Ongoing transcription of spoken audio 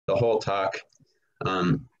the whole talk,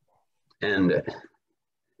 and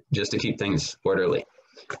just to keep things orderly.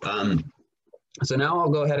 So now I'll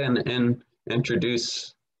go ahead and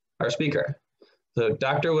introduce our speaker. So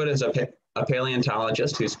Dr. Wood is a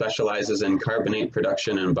paleontologist who specializes in carbonate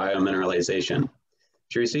production and biomineralization.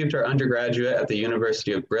 She received her undergraduate at the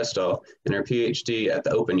University of Bristol and her PhD at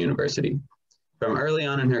the Open University. From early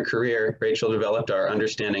on in her career, Rachel developed our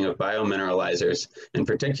understanding of biomineralizers, and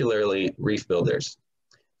particularly reef builders.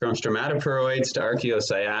 From stromatoporoids to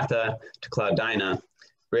archaeocyatha to cloudina,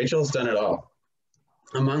 Rachel's done it all.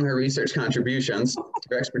 Among her research contributions,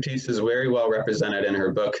 her expertise is very well represented in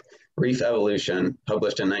her book, Reef Evolution,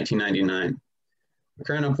 published in 1999. Her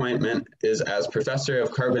current appointment is as Professor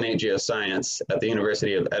of Carbonate Geoscience at the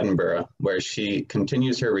University of Edinburgh, where she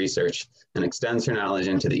continues her research and extends her knowledge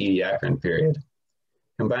into the Ediacaran period.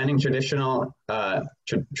 Combining traditional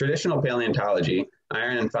paleontology,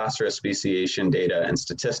 iron and phosphorus speciation data, and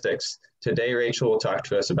statistics, today Rachel will talk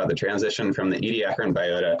to us about the transition from the Ediacaran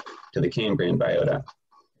biota to the Cambrian biota.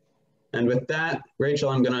 And with that, Rachel,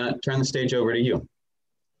 I'm going to turn the stage over to you.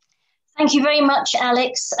 Thank you very much,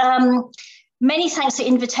 Alex. Many thanks for the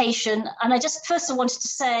invitation. And I just first of all wanted to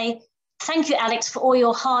say thank you, Alex, for all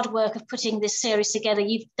your hard work of putting this series together.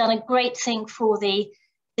 You've done a great thing for the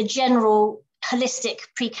general holistic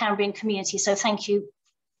Precambrian community. So thank you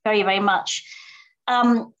very, very much.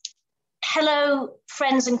 Hello,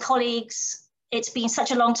 friends and colleagues. It's been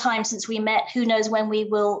such a long time since we met. Who knows when we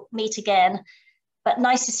will meet again. But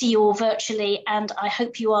nice to see you all virtually, and I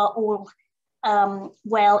hope you are all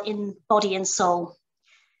well in body and soul.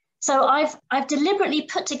 So I've deliberately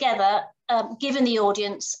put together, given the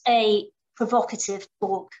audience, a provocative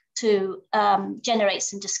talk to generate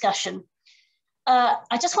some discussion.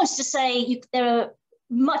 I just wanted to say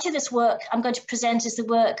much of this work I'm going to present is the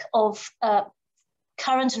work of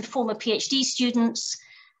current and former PhD students,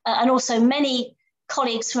 and also many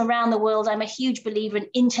colleagues from around the world. I'm a huge believer in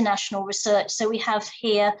international research. So we have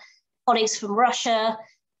here colleagues from Russia,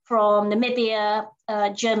 from Namibia,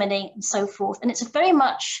 Germany, and so forth. And it's very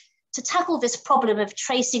much to tackle this problem of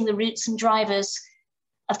tracing the roots and drivers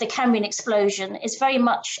of the Cambrian explosion is very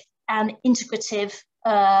much an integrative,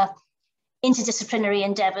 interdisciplinary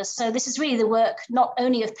endeavor. So this is really the work not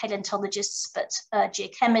only of paleontologists, but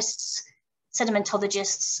geochemists,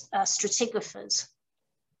 sedimentologists, stratigraphers.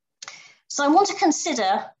 So I want to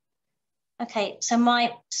consider, okay, so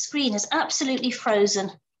my screen is absolutely frozen.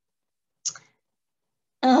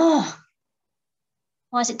 Oh,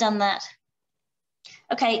 why has it done that?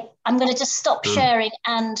 Okay, I'm going to just stop sharing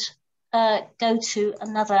and go to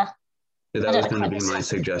another. Yeah, that was going to be my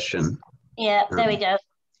suggestion. Yeah, there we go.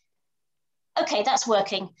 Okay, that's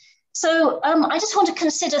working. So I just want to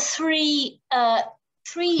consider three.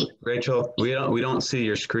 Rachel, we don't see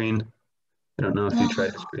your screen. I don't know if you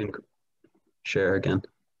tried to screen share again.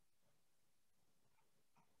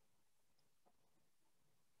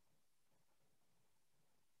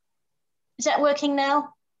 Is that working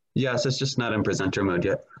now? Yes, it's just not in presenter mode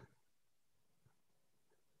yet.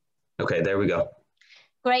 Okay, there we go.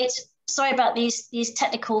 Great. Sorry about these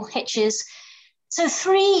technical hitches. So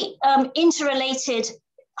three interrelated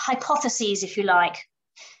hypotheses, if you like.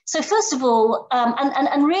 So first of all,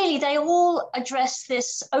 and really they all address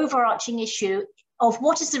this overarching issue of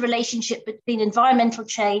what is the relationship between environmental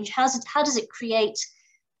change, how does it create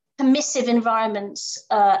permissive environments,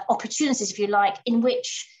 opportunities, if you like, in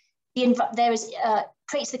which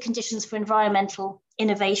creates the conditions for environmental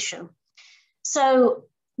innovation. So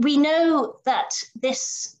we know that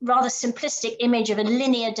this rather simplistic image of a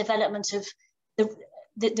linear development of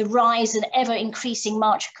the rise and ever increasing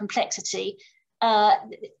march of complexity,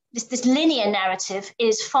 this linear narrative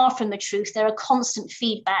is far from the truth. There are constant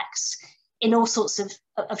feedbacks in all sorts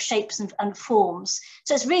of shapes and forms.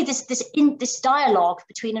 So it's really this dialogue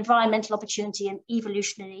between environmental opportunity and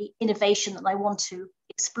evolutionary innovation that I want to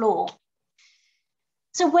explore.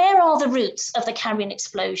 So where are the roots of the Cambrian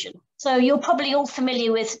explosion? So you're probably all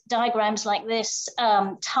familiar with diagrams like this,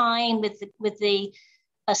 time with the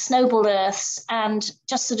snowball Earths, and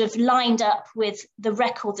just sort of lined up with the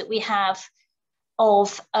record that we have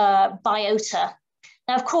of biota.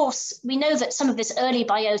 Now, of course, we know that some of this early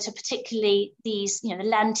biota, particularly these, the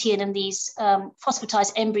Lantean and these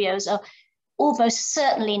phosphatized embryos, are almost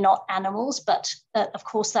certainly not animals, but of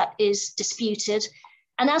course that is disputed.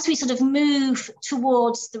 And as we sort of move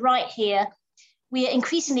towards the right here, we are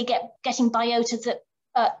increasingly getting biota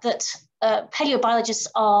that paleobiologists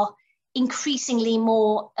are increasingly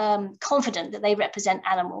more confident that they represent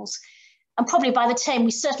animals. And probably by the time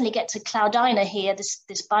we certainly get to cloudina here,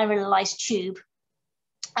 this bilateralized tube,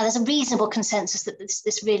 and there's a reasonable consensus that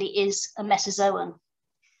this really is a metazoan.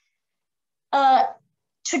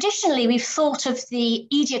 Traditionally, we've thought of the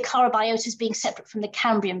Ediacaran biota as being separate from the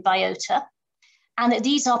Cambrian biota, and that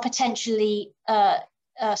these are potentially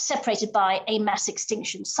separated by a mass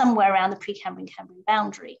extinction somewhere around the Precambrian-Cambrian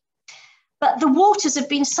boundary. But the waters have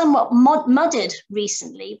been somewhat muddied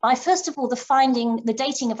recently by, first of all, the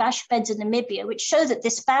dating of ash beds in Namibia, which show that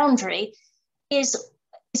this boundary is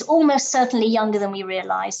almost certainly younger than we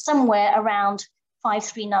realize, somewhere around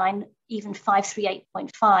 539, even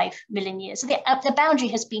 538.5 million years. So the boundary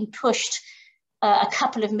has been pushed a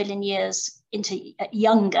couple of million years into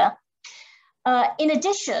younger. In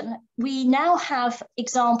addition, we now have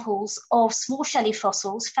examples of small shelly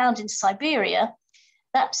fossils found in Siberia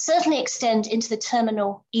that certainly extend into the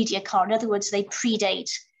terminal Ediacaran. In other words, they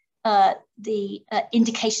predate the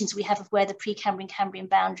indications we have of where the Precambrian-Cambrian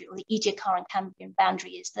boundary or the Ediacaran-Cambrian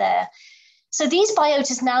boundary is there. So these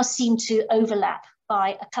biotas now seem to overlap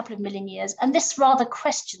by a couple of million years, and this rather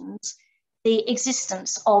questions the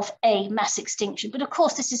existence of a mass extinction. But of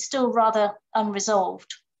course, this is still rather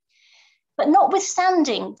unresolved. But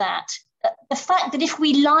notwithstanding that, the fact that if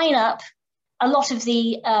we line up a lot of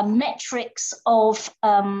the metrics of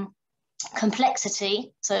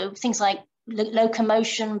complexity, so things like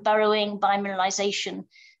locomotion, burrowing, biomineralization,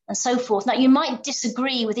 and so forth. Now, you might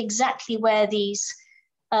disagree with exactly where these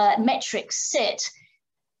metrics sit.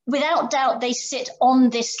 Without doubt, they sit on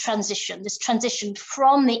this transition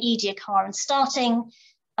from the Ediacaran, starting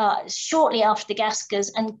shortly after the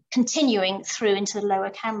Gascas and continuing through into the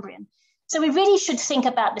lower Cambrian. So we really should think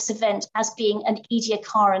about this event as being an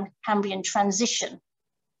Ediacaran-Cambrian transition.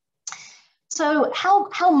 So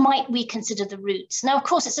how might we consider the roots? Now, of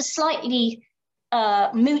course, it's a slightly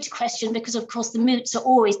moot question because, of course, the moots are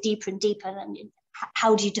always deeper and deeper. And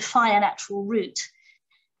how do you define an actual root?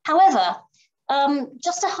 However,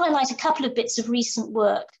 just to highlight a couple of bits of recent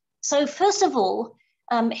work. So first of all,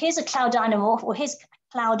 here's a cloudinamorph, or here's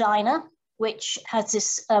Cloudina, which has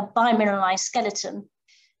this biomineralized skeleton.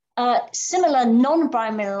 Similar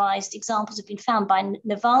non-biomineralized examples have been found by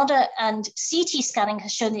Nevada, and CT scanning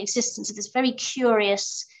has shown the existence of this very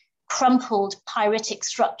curious crumpled pyritic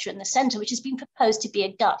structure in the center, which has been proposed to be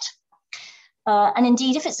a gut. And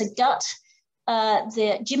indeed, if it's a gut,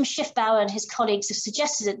 Jim Schiffbauer and his colleagues have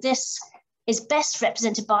suggested that this is best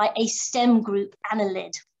represented by a stem group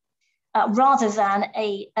annelid, rather than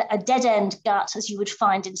a dead-end gut, as you would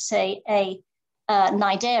find in, say, a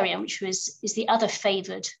cnidarian, which is the other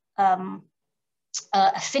favored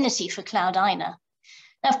affinity for Cloudina.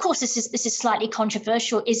 Now, of course, this is slightly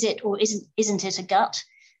controversial. Is it or isn't it a gut?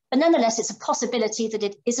 But nonetheless, it's a possibility that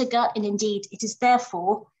it is a gut, and indeed, it is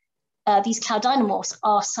therefore these cloudinamorphs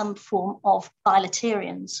are some form of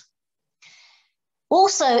bilaterians.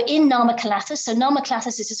 Also in Namacalathus, so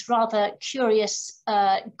Namacalathus is this rather curious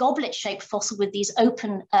goblet-shaped fossil with these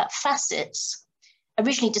open facets,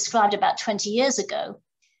 originally described about 20 years ago.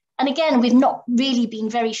 And again, we've not really been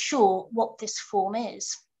very sure what this form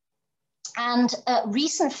is. And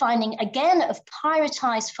recent finding, again, of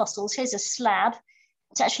pyritized fossils, here's a slab.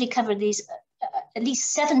 It's actually covered these, at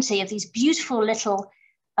least 70 of these beautiful little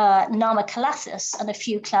Namacalathus and a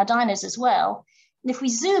few Cloudinas as well. And if we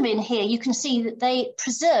zoom in here, you can see that they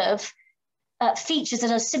preserve features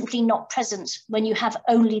that are simply not present when you have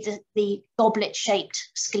only the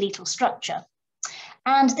goblet-shaped skeletal structure.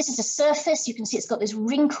 And this is a surface. You can see it's got this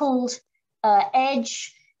wrinkled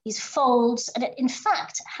edge, these folds, and it in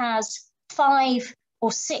fact has 5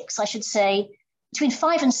 or 6, I should say, between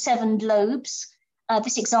 5 and 7 lobes.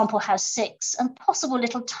 This example has 6, and possible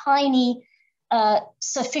little tiny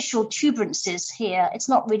surficial tuberances here. It's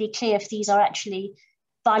not really clear if these are actually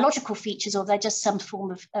biological features or they're just some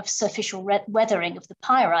form of surficial weathering of the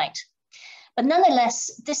pyrite. But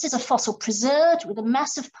nonetheless, this is a fossil preserved with a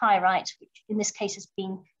massive pyrite, which in this case has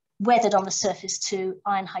been weathered on the surface to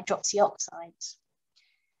iron hydroxyoxides.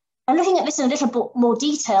 And looking at this in a little bit more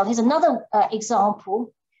detail, here's another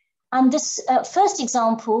example. And this first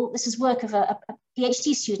example, this is work of a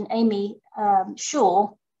PhD student, Amy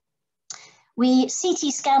Shaw. We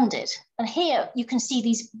CT scanned it, and here you can see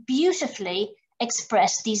these beautifully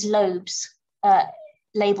expressed, these lobes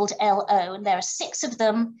labeled LO, and there are 6 of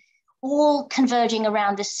them, all converging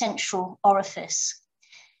around this central orifice.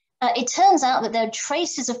 It turns out that there are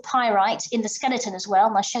traces of pyrite in the skeleton as well,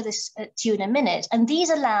 and I'll show this to you in a minute, and these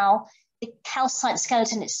allow the calcite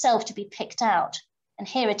skeleton itself to be picked out. And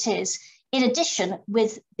here it is, in addition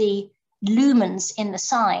with the lumens in the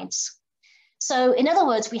sides. So in other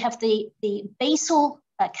words, we have the basal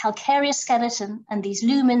calcareous skeleton and these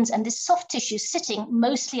lumens and this soft tissue sitting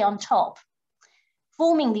mostly on top,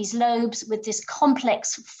 forming these lobes with this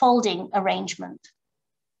complex folding arrangement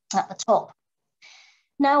at the top.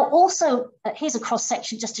 Now, also, here's a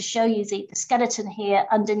cross-section just to show you the skeleton here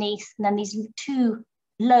underneath, and then these two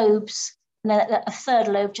lobes, and then a third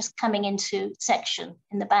lobe just coming into section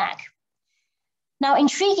in the back. Now,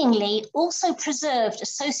 intriguingly, also preserved,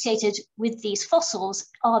 associated with these fossils,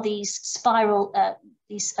 are these spiral,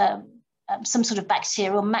 some sort of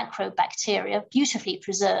bacterial, macrobacteria, beautifully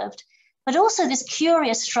preserved, but also this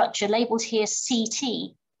curious structure labeled here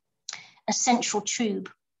CT, a central tube.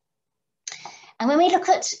 And when we look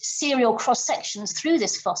at serial cross-sections through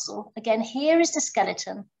this fossil, again, here is the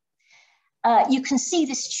skeleton. You can see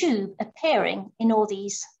this tube appearing in all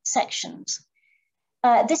these sections.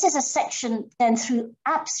 This is a section then through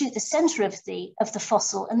absolute the center of the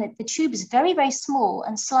fossil, and the tube is very, very small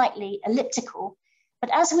and slightly elliptical. But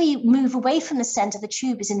as we move away from the center, the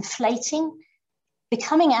tube is inflating,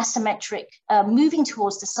 becoming asymmetric, moving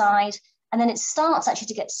towards the side, and then it starts actually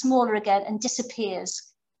to get smaller again and disappears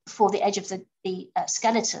before the edge of the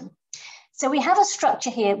skeleton. So we have a structure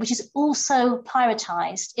here which is also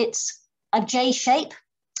pyritized. It's a J shape,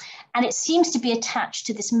 and it seems to be attached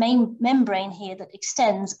to this main membrane here that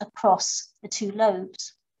extends across the two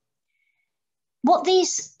lobes. What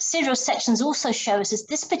these serial sections also show us is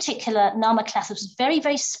this particular Namaclathus was very,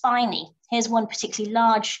 very spiny. Here's one particularly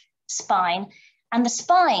large spine, and the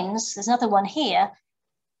spines, there's another one here,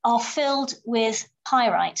 are filled with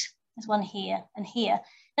pyrite. There's one here and here.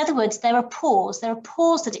 In other words, there are pores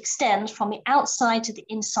that extend from the outside to the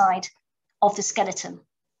inside of the skeleton.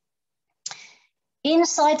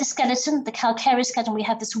 Inside the skeleton, the calcareous skeleton, we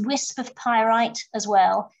have this wisp of pyrite as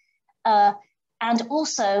well. And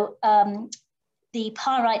also the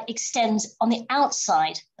pyrite extends on the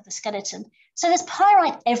outside of the skeleton. So there's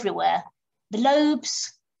pyrite everywhere. The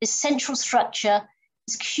lobes, this central structure,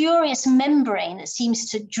 this curious membrane that seems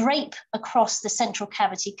to drape across the central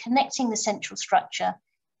cavity, connecting the central structure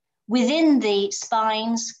within the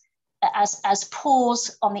spines as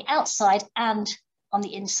pores on the outside and on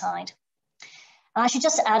the inside. And I should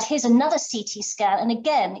just add, here's another CT scan. And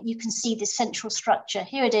again, you can see this central structure.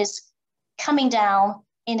 Here it is coming down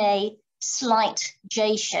in a slight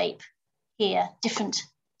J shape here, different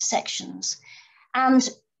sections. And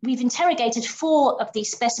we've interrogated 4 of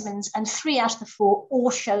these specimens, and 3 out of the 4 all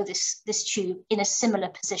show this tube in a similar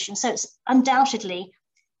position. So it's undoubtedly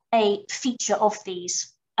a feature of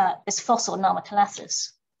these, this fossil Namaclathus.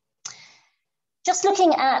 Just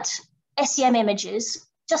looking at SEM images,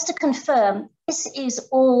 just to confirm, this is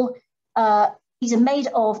all, these are made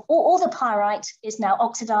of, all the pyrite is now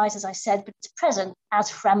oxidized, as I said, but it's present as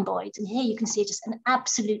framboids. And here you can see just an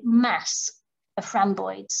absolute mass of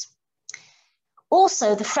framboids.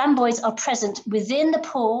 Also, the framboids are present within the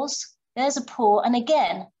pores. There's a pore, and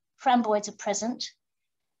again, framboids are present.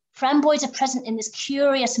 Framboids are present in this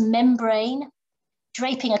curious membrane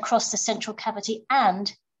draping across the central cavity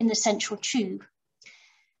and in the central tube.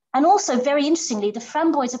 And also, very interestingly, the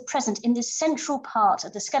framboids are present in this central part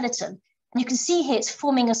of the skeleton. And you can see here it's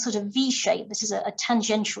forming a sort of V shape. This is a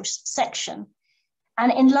tangential section.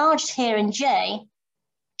 And enlarged here in J,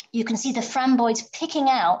 you can see the framboids picking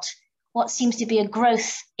out what seems to be a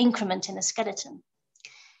growth increment in the skeleton.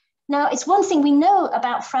 Now, it's one thing we know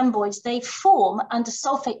about framboids. They form under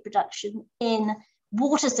sulfate production in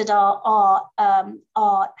waters that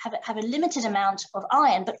have a limited amount of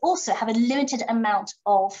iron, but also have a limited amount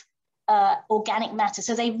of organic matter.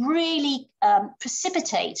 So they really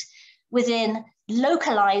precipitate within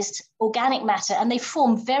localized organic matter, and they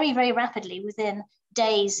form very, very rapidly within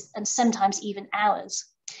days and sometimes even hours.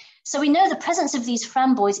 So we know the presence of these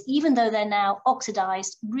framboids, even though they're now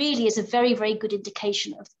oxidized, really is a very, very good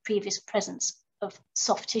indication of the previous presence of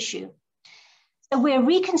soft tissue. So we're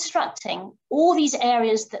reconstructing all these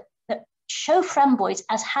areas that show framboids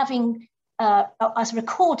as having, as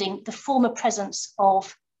recording the former presence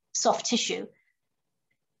of soft tissue,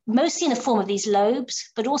 mostly in the form of these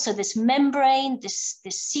lobes, but also this membrane, this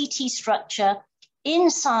CT structure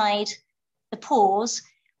inside the pores,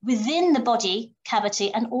 within the body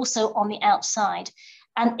cavity, and also on the outside.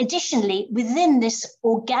 And additionally, within this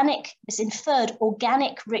organic, this inferred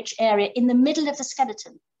organic rich area in the middle of the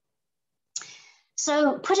skeleton.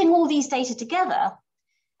 So putting all these data together,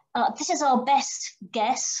 this is our best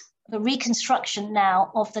guess, the reconstruction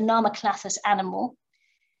now of the Namaclathus animal.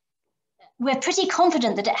 We're pretty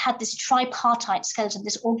confident that it had this tripartite skeleton,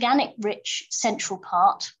 this organic rich central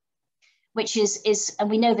part, which is, and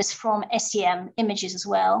we know this from SEM images as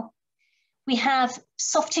well. We have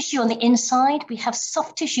soft tissue on the inside. We have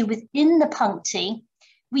soft tissue within the puncti.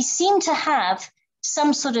 We seem to have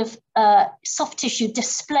some sort of soft tissue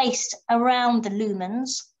displaced around the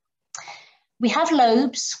lumens. We have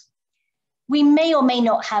lobes. We may or may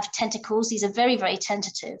not have tentacles. These are very, very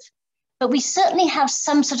tentative. But we certainly have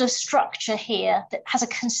some sort of structure here that has a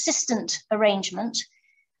consistent arrangement.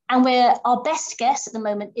 And where our best guess at the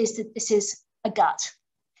moment is that this is a gut.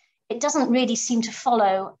 It doesn't really seem to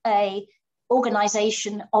follow a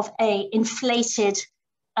organization of a inflated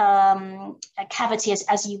a cavity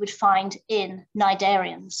as you would find in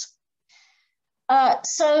cnidarians.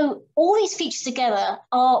 So all these features together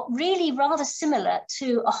are really rather similar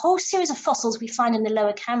to a whole series of fossils we find in the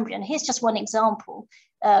lower Cambrian. Here's just one example,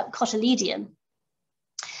 cotyledon.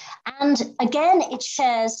 And again,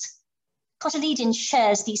 cotyledon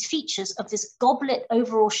shares these features of this goblet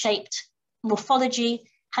overall shaped morphology,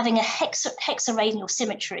 having a hexaradial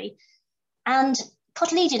symmetry. And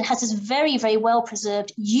cotyledon has this very, very well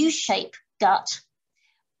preserved U-shaped gut,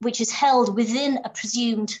 which is held within a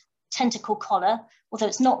presumed tentacle collar, although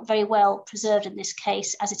it's not very well preserved in this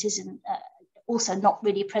case, as it is in, also not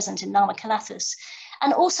really present in Namacalathus,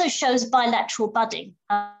 and also shows bilateral budding.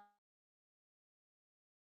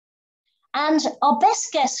 And our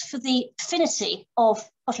best guess for the affinity of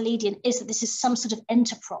cotyledon is that this is some sort of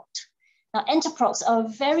entoproct. Now, entoprocts are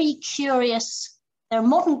very curious. They're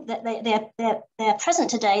modern. They're present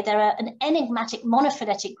today. They're an enigmatic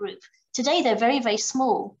monophyletic group. Today, they're very, very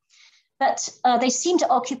small, but they seem to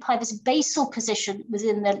occupy this basal position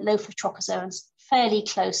within the loaf of trochozoans, fairly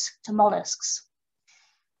close to mollusks.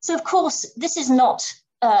 So, of course, this is not.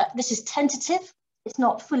 This is tentative. It's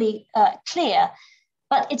not fully clear,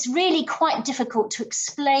 but it's really quite difficult to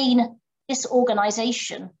explain this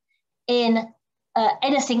organization in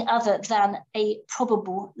anything other than a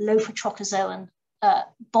probable loaf of trochozoan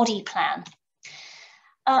body plan.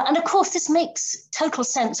 And of course, this makes total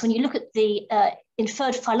sense when you look at the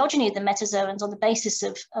inferred phylogeny of the metazoans on the basis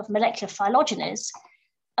of molecular phylogenies.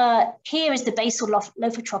 Here is the basal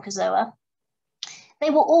loaf of trochozoa. They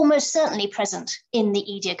were almost certainly present in the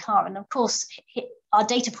Ediacaran. Of course, our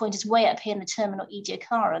data point is way up here in the terminal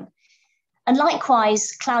Ediacaran. And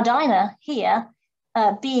likewise, Cloudina here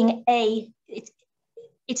being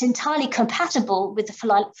it's entirely compatible with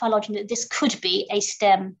the phylogeny that this could be a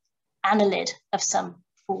stem annelid of some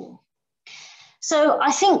form. So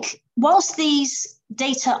I think whilst these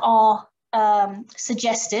data are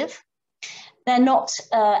suggestive, they're not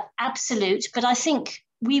absolute, but I think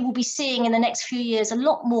we will be seeing in the next few years a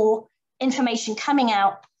lot more information coming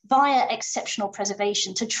out via exceptional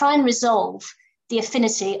preservation to try and resolve the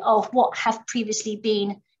affinity of what have previously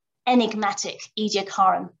been enigmatic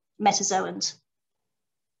Ediacaran metazoans.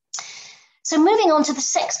 So moving on to the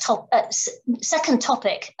second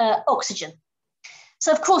topic, oxygen.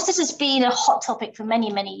 So of course, this has been a hot topic for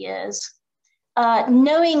many, many years.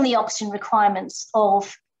 Knowing the oxygen requirements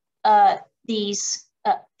of these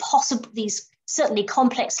certainly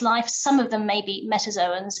complex life, some of them may be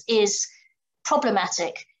metazoans, is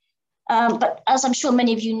problematic. But as I'm sure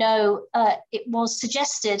many of you know, it was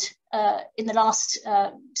suggested in the last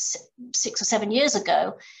 6 or 7 years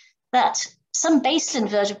ago that some basal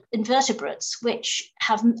invertebrates, which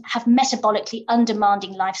have metabolically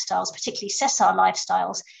undemanding lifestyles, particularly sessile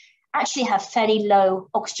lifestyles, actually have fairly low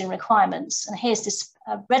oxygen requirements. And here's this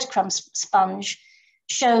breadcrumb sponge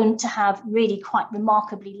shown to have really quite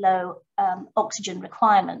remarkably low oxygen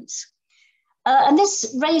requirements. And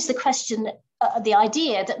this raised the question, the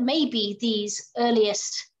idea that maybe these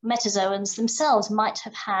earliest metazoans themselves might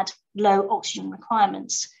have had low oxygen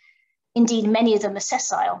requirements. Indeed, many of them are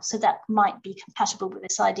sessile, so that might be compatible with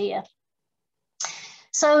this idea.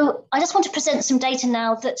 So I just want to present some data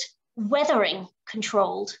now that weathering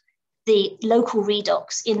controlled the local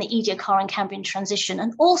redox in the Ediacaran-Cambrian transition,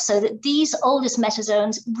 and also that these oldest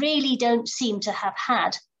metazoans really don't seem to have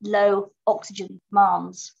had low oxygen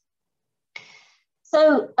demands.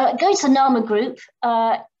 So going to the Nama group,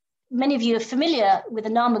 many of you are familiar with the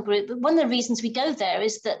Nama group, but one of the reasons we go there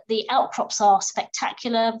is that the outcrops are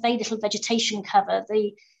spectacular, very little vegetation cover.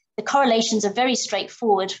 The correlations are very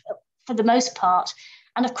straightforward for the most part.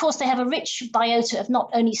 And of course, they have a rich biota of not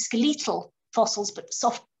only skeletal fossils, but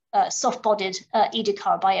soft-bodied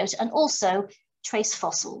Ediacaran biota, and also trace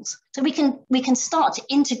fossils. So we can start to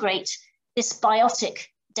integrate this biotic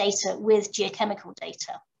data with geochemical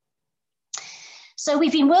data. So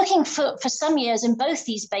we've been working for some years in both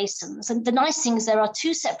these basins, and the nice thing is there are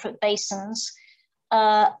 2 separate basins,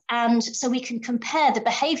 and so we can compare the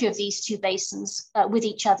behavior of these 2 basins with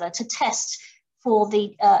each other to test for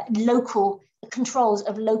the local controls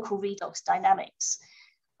of local redox dynamics.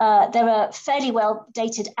 There are fairly well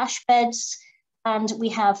dated ash beds, and we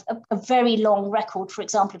have a very long record, for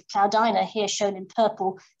example, of Cloudina here shown in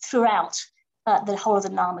purple throughout the whole of the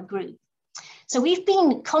Nama group. So we've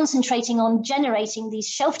been concentrating on generating these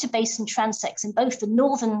shelf-to-basin transects in both the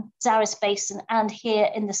northern Zaris Basin and here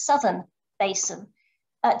in the southern basin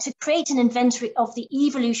to create an inventory of the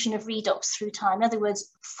evolution of redox through time. In other words,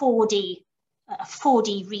 4D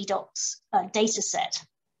redox data set.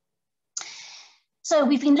 So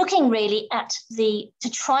we've been looking really at to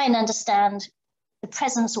try and understand the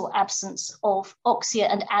presence or absence of oxia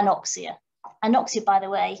and anoxia. Anoxia, by the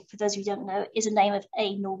way, for those who don't know, is a name of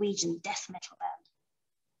a Norwegian death metal band.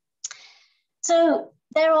 So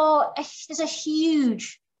there's a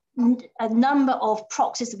huge number of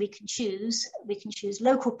proxies that we can choose. We can choose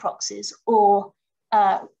local proxies or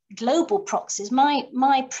global proxies.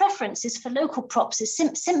 My preference is for local proxies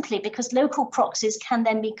simply because local proxies can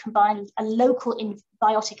then be combined with a local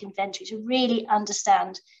biotic inventory to really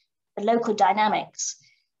understand the local dynamics.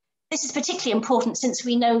 This is particularly important since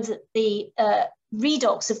we know that the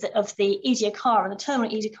redox of the Ediacaran, the terminal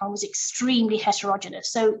Ediacaran, was extremely heterogeneous.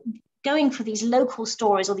 So going for these local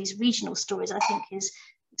stories or these regional stories, I think, is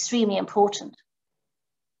extremely important.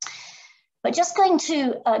 But just going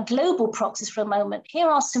to global proxies for a moment, here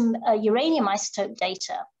are some uranium isotope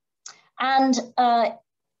data. And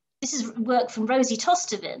this is work from Rosie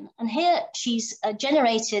Tostevin. And here she's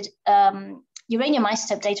generated uranium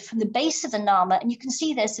isotope data from the base of the Nama. And you can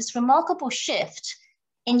see there's this remarkable shift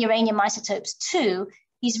in uranium isotopes to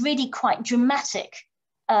these really quite dramatic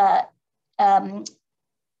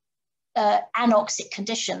anoxic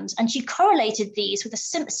conditions. And she correlated these with a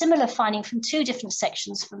similar finding from two different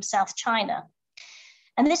sections from South China.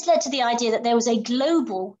 And this led to the idea that there was a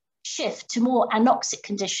global shift to more anoxic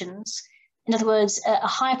conditions. In other words, a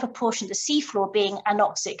higher proportion of the seafloor being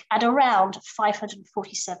anoxic at around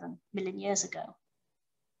 547 million years ago.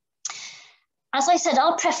 As I said,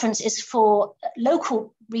 our preference is for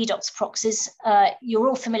local redox proxies. You're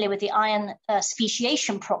all familiar with the iron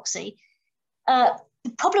speciation proxy. The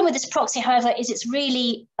problem with this proxy, however, is it's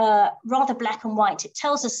really rather black and white. It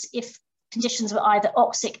tells us if conditions were either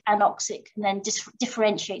oxic, anoxic, and then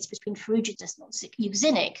differentiates between ferruginous and oxic,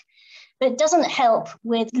 euxinic. But it doesn't help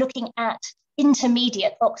with looking at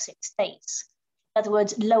intermediate oxic states, in other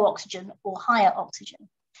words, low oxygen or higher oxygen.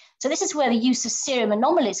 So this is where the use of cerium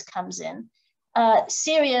anomalies comes in.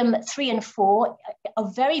 Cerium 3 and 4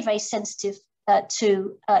 are very, very sensitive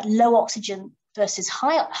to low oxygen versus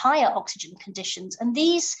higher oxygen conditions. And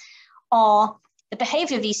these are, the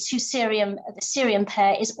behavior of these two the cerium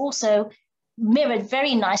pair is also mirrored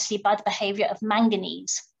very nicely by the behavior of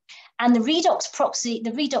manganese. And the redox proxy,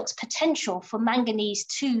 the redox potential for manganese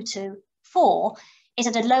 2 to 4 is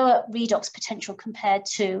at a lower redox potential compared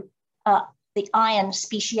to the iron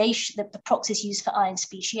speciation, the proxies used for iron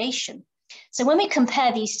speciation. So when we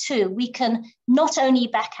compare these two, we can not only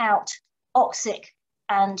back out oxic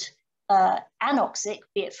and anoxic,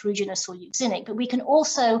 be it ferruginous or euxinic, but we can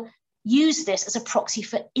also use this as a proxy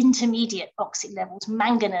for intermediate oxic levels,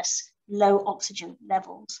 manganese low oxygen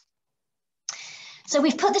levels. So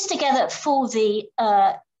we've put this together for the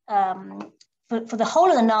for the whole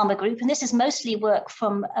of the Nama group, and this is mostly work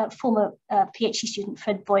from former PhD student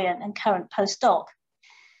Fred Boyer and current postdoc.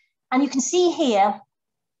 And you can see here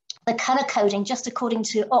the color coding just according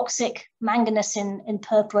to oxic, manganese in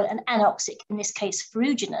purple, and anoxic, in this case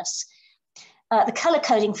ferruginous. The color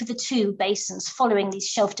coding for the two basins following these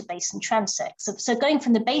shelf-to-basin transects. So going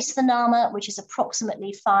from the base of the Nama, which is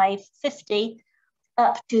approximately 550,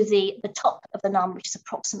 up to the top of the Nama, which is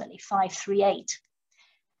approximately 538.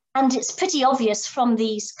 And it's pretty obvious from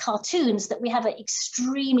these cartoons that we have an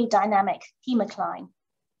extremely dynamic hemocline.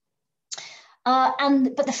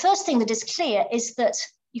 But the first thing that is clear is that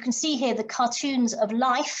you can see here the cartoons of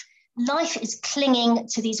life. Life is clinging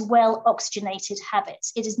to these well-oxygenated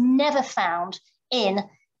habits. It is never found in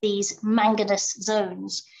these manganese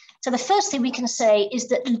zones. So the first thing we can say is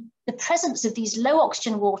that the presence of these low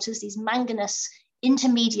oxygen waters, these manganese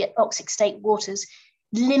intermediate oxic state waters,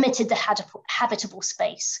 limited the habitable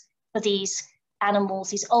space for these animals,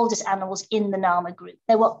 these oldest animals in the Nama group.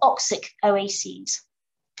 They were oxic oases.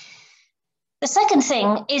 The second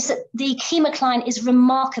thing is that the hemocline is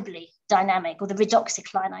remarkably dynamic, or the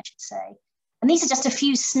redoxcline, I should say. And these are just a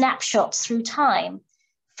few snapshots through time.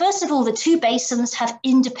 First of all, the two basins have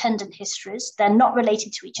independent histories. They're not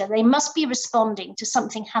related to each other. They must be responding to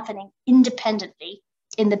something happening independently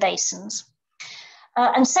in the basins.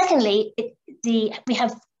 And secondly, we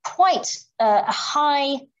have quite a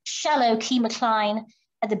high, shallow hemocline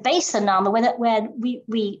at the base of the Nama, where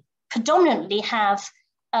we predominantly have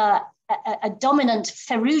a dominant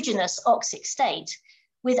ferruginous oxic state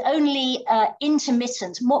with only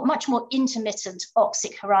much more intermittent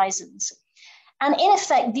oxic horizons. And in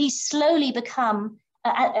effect, these slowly become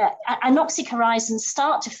anoxic horizons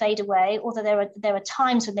start to fade away, although there are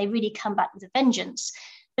times when they really come back with a vengeance.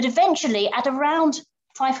 But eventually, at around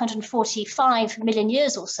 545 million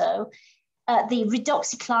years or so, the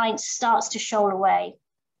redoxcline starts to shoal away.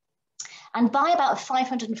 And by about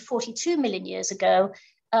 542 million years ago,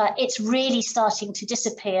 it's really starting to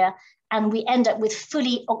disappear, and we end up with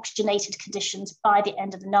fully oxygenated conditions by the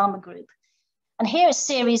end of the Nama group. And here are a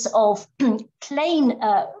series of plan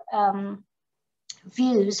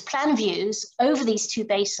views over these two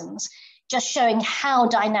basins, just showing how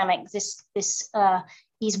dynamic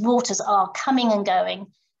these waters are coming and going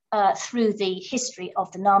through the history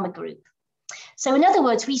of the Nama group. So in other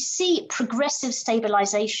words, we see progressive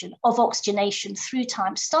stabilization of oxygenation through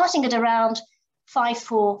time, starting at around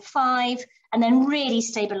 545 and then really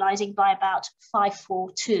stabilizing by about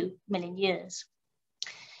 542 million years.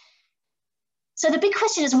 So the big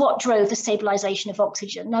question is, what drove the stabilization of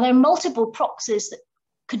oxygen? Now, there are multiple proxies that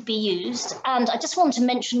could be used, and I just want to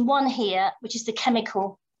mention one here, which is the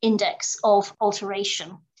chemical index of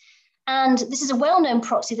alteration. And this is a well-known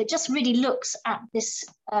proxy that just really looks at this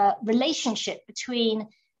relationship between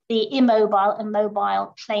the immobile and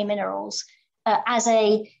mobile clay minerals as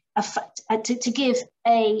to give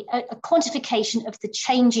a quantification of the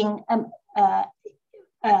changing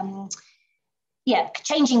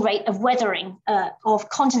changing rate of weathering, of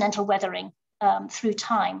continental weathering through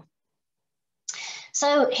time.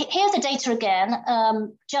 So here are the data again.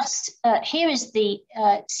 Here is the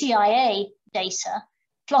CIA data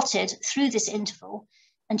plotted through this interval.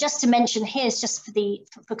 And just to mention, here's just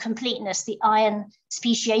for completeness, the iron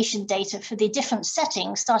speciation data for the different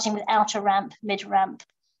settings, starting with outer ramp, mid ramp,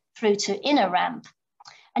 through to inner ramp.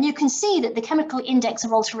 And you can see that the chemical index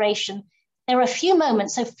of alteration, there are a few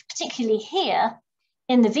moments, so particularly here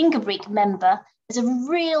in the Vingerbreek member, there's a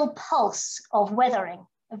real pulse of weathering,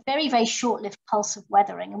 a very, very short-lived pulse of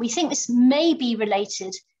weathering. And we think this may be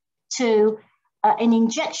related to an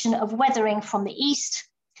injection of weathering from the east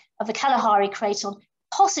of the Kalahari Craton,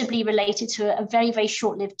 possibly related to a very, very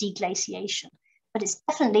short-lived deglaciation. But it's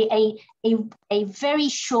definitely a very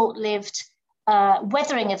short-lived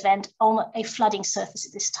weathering event on a flooding surface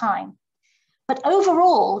at this time. But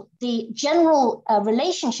overall, the general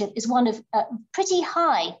relationship is one of pretty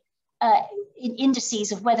high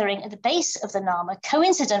indices of weathering at the base of the Nama,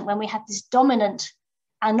 coincident when we had this dominant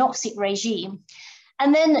anoxic regime,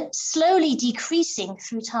 and then slowly decreasing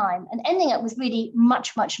through time and ending up with really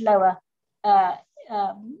much, much lower,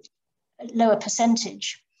 lower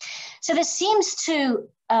percentage. So this seems to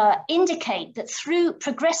indicate that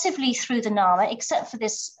progressively through the Nama, except for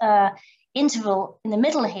this interval in the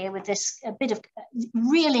middle here with this bit of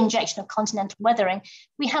real injection of continental weathering,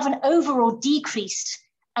 we have an overall decreased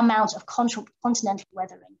amount of continental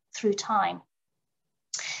weathering through time.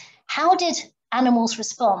 How did animals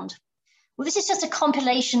respond? Well, this is just a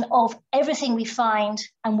compilation of everything we find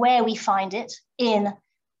and where we find it in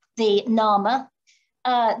the Nama.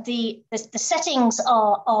 The settings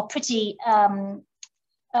are pretty,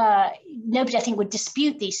 nobody I think would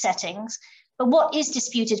dispute these settings, but what is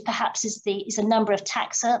disputed perhaps is the number of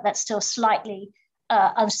taxa. That's still slightly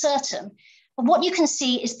uncertain. But what you can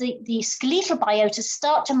see is the skeletal biotas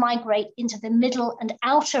start to migrate into the middle and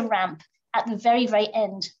outer ramp at the very, very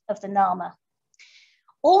end of the Nama.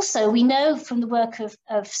 Also, we know from the work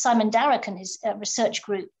of Simon Darroch and his research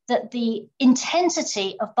group that the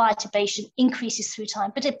intensity of biotubation increases through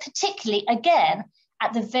time, but particularly, again,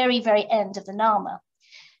 at the very, very end of the Nama.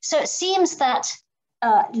 So it seems that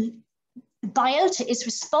biota is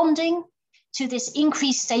responding to this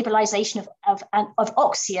increased stabilization of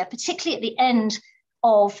oxia, particularly at the end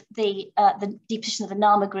of the deposition of the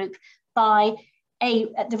Nama group, by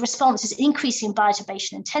the response is increasing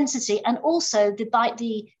biotubation intensity, and also the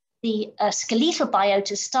skeletal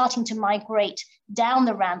biotas starting to migrate down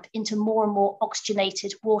the ramp into more and more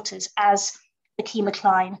oxygenated waters as the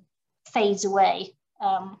chemocline fades away,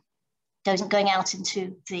 going out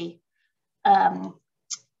into the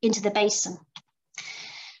basin.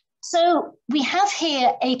 So we have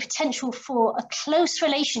here a potential for a close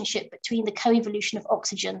relationship between the coevolution of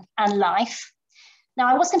oxygen and life. Now,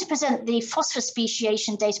 I was going to present the phosphorus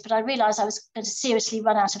speciation data, but I realized I was going to seriously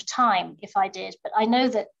run out of time if I did. But I know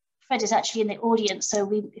that Fred is actually in the audience, so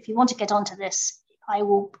if you want to get onto this, I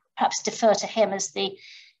will perhaps defer to him as the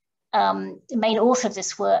main author of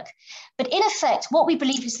this work. But in effect, what we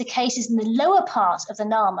believe is the case is in the lower part of the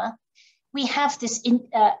Nama, we have this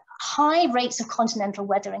high rates of continental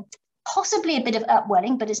weathering, possibly a bit of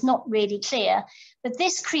upwelling, but it's not really clear. But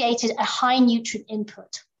this created a high nutrient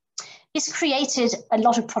input. This created a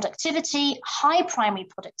lot of productivity, high primary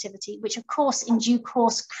productivity, which of course in due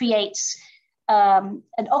course creates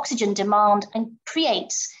an oxygen demand and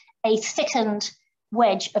creates a thickened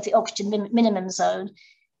wedge of the oxygen minimum zone.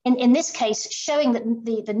 In this case, showing that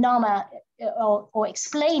the Nama, or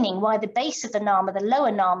explaining why the base of the Nama, the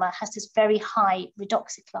lower Nama, has this very high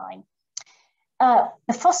redoxcline.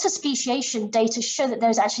 The phosphorus speciation data show that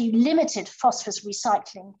there's actually limited phosphorus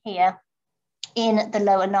recycling here in the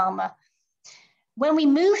lower Nama. When we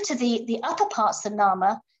move to the upper parts of the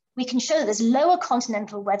Nama, we can show that there's lower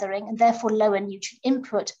continental weathering and therefore lower nutrient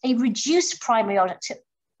input, a reduced primary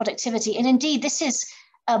productivity. And indeed, this is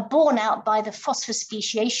borne out by the phosphorus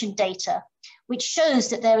speciation data, which shows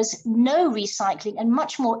that there is no recycling and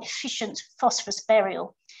much more efficient phosphorus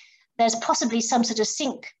burial. There's possibly some sort of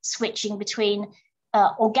sync switching between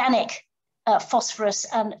organic phosphorus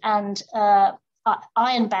and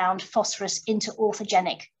iron-bound phosphorus into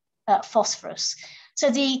orthogenic phosphorus. So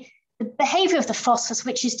the behavior of the phosphorus,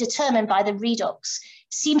 which is determined by the redox,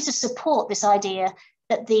 seems to support this idea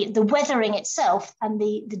that the weathering itself and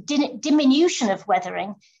the diminution of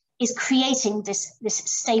weathering is creating this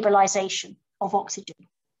stabilization of oxygen.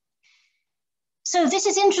 So this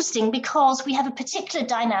is interesting because we have a particular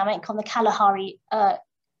dynamic on the Kalahari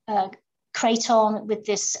craton with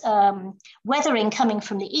this weathering coming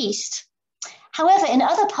from the east. However, in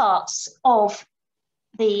other parts of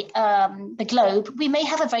the globe, we may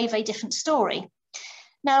have a very, very different story.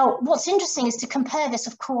 Now, what's interesting is to compare this,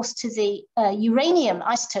 of course, to the uranium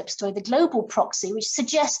isotope story, the global proxy, which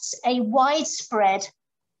suggests a widespread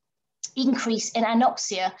increase in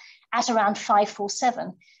anoxia at around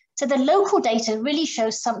 547. So the local data really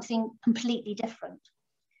shows something completely different.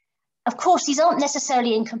 Of course, these aren't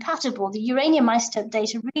necessarily incompatible. The uranium isotope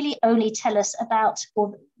data really only tell us about,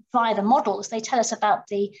 or via the models, they tell us about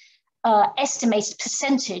the estimated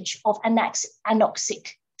percentage of anoxic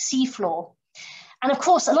seafloor. And of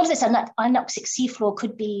course, a lot of this anoxic seafloor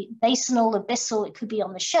could be basinal, abyssal, it could be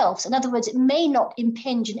on the shelves. In other words, it may not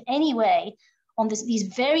impinge in any way on these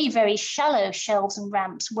very, very shallow shelves and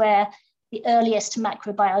ramps where the earliest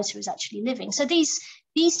macrobiota is actually living. So these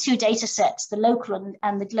two data sets, the local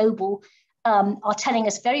and the global, are telling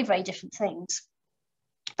us very, very different things,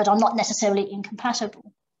 but are not necessarily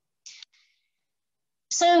incompatible.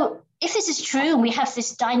 So if this is true, and we have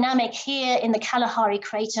this dynamic here in the Kalahari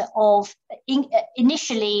crater of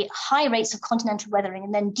initially high rates of continental weathering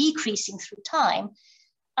and then decreasing through time,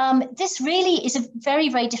 this really is a very,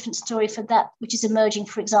 very different story for that which is emerging,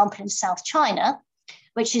 for example, in South China,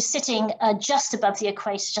 which is sitting just above the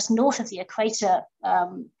equator, just north of the equator,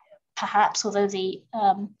 perhaps, although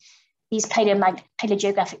these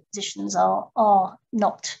paleogeographic positions are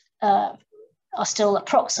still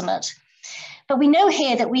approximate. But we know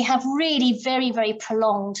here that we have really very, very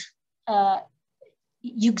prolonged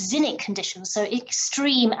euxinic conditions, so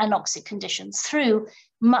extreme anoxic conditions through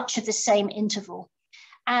much of the same interval.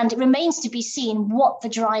 And it remains to be seen what the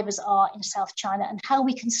drivers are in South China and how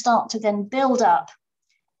we can start to then build up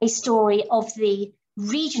a story of the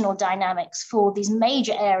regional dynamics for these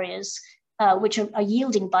major areas which are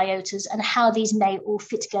yielding biotas, and how these may all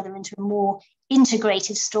fit together into a more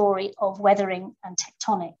integrated story of weathering and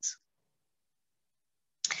tectonics.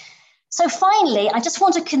 So finally, I just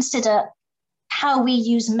want to consider how we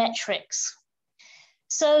use metrics.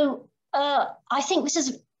 So I think this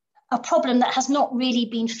is a problem that has not really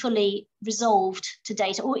been fully resolved to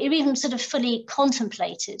date, or even sort of fully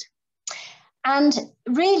contemplated. And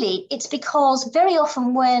really, it's because very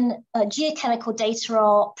often when geochemical data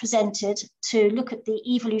are presented to look at the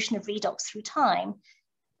evolution of redox through time,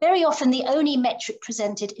 very often the only metric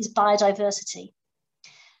presented is biodiversity.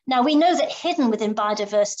 Now, we know that hidden within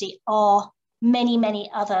biodiversity are many,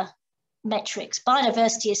 many other metrics.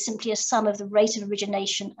 Biodiversity is simply a sum of the rate of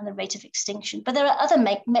origination and the rate of extinction, but there are other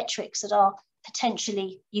metrics that are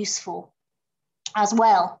potentially useful as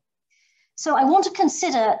well. So I want to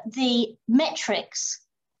consider the metrics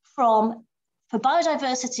for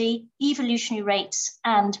biodiversity, evolutionary rates,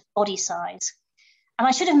 and body size. And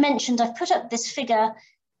I should have mentioned, I've put up this figure,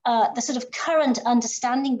 the sort of current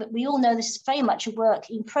understanding, but we all know this is very much a work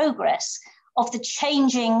in progress, of the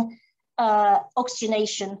changing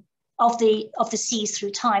oxygenation of the seas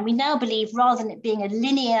through time. We now believe, rather than it being a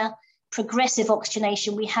linear progressive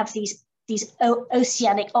oxygenation, we have these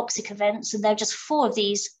oceanic oxic events, and there are just 4 of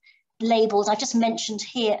these labeled. I just mentioned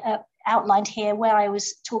here, outlined here, where I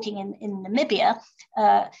was talking in Namibia,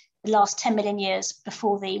 the last 10 million years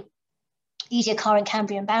before the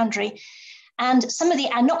Ediacaran-Cambrian boundary. And some of the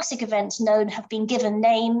anoxic events known have been given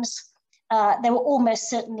names. There will almost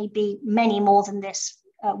certainly be many more than this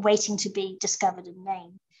waiting to be discovered and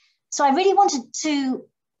named. So I really wanted to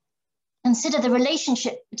consider the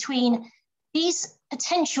relationship between these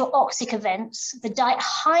potential oxic events, the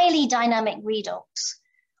highly dynamic redox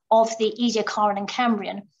of the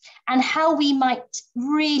Ediacaran-Cambrian, and how we might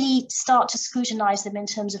really start to scrutinize them in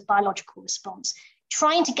terms of biological response,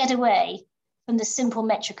 trying to get away from the simple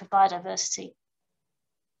metric of biodiversity.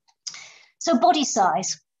 So body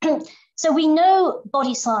size. So we know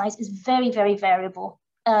body size is very, very variable,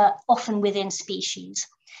 often within species.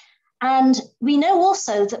 And we know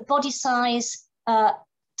also that body size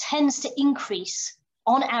tends to increase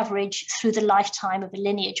on average through the lifetime of a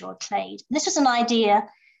lineage or a clade. This was an idea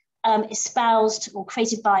espoused or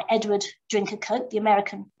created by Edward Drinker Cope, the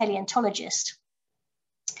American paleontologist.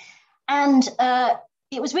 And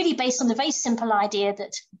it was really based on the very simple idea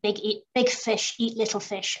that big fish eat little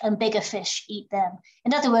fish and bigger fish eat them.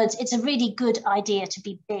 In other words, it's a really good idea to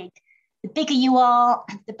be big. The bigger you are,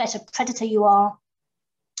 the better predator you are,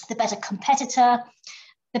 the better competitor,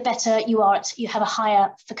 the better you are, you have a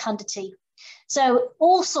higher fecundity. So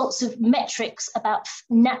all sorts of metrics about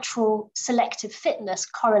natural selective fitness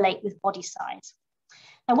correlate with body size.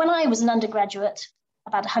 Now, when I was an undergraduate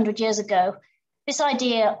about 100 years ago, this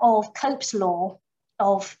idea of Cope's law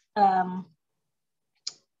of the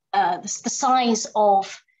size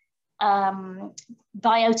of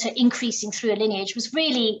biota increasing through a lineage was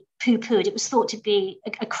really poo-pooed. It was thought to be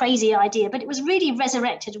a crazy idea, but it was really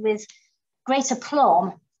resurrected with great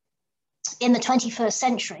aplomb in the 21st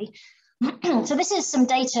century. So this is some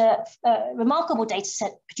data, remarkable data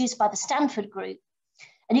set produced by the Stanford group.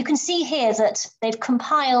 And you can see here that they've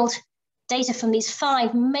compiled data from these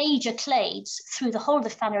 5 major clades through the whole of the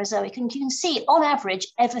Phanerozoic. And you can see on average,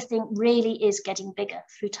 everything really is getting bigger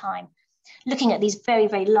through time, looking at these very,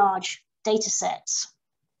 very large data sets.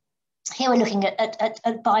 Here we're looking at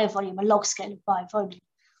biovolume, a log scale of biovolume.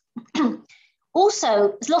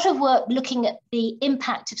 Also, there's a lot of work looking at the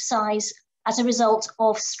impact of size as a result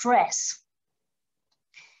of stress,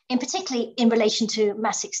 in particularly in relation to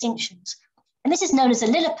mass extinctions. And this is known as the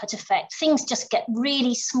Lilliput effect. Things just get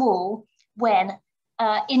really small when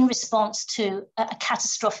in response to a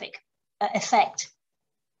catastrophic effect.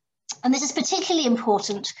 And this is particularly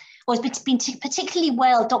important, or has been particularly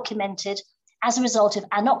well documented as a result of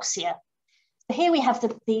anoxia. So here we have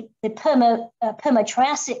the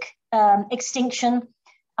Permo-Triassic extinction.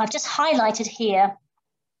 I've just highlighted here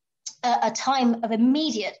a time of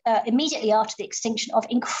immediately after the extinction of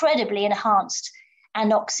incredibly enhanced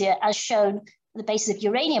anoxia, as shown on the basis of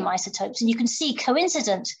uranium isotopes. And you can see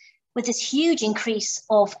coincident with this huge increase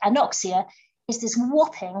of anoxia is this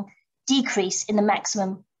whopping decrease in the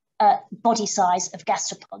maximum body size of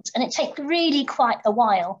gastropods. And it takes really quite a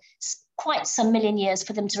while, quite some million years,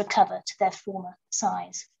 for them to recover to their former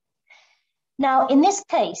size. Now, in this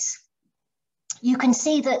case, you can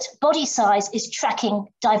see that body size is tracking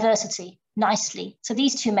diversity nicely. So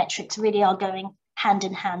these two metrics really are going hand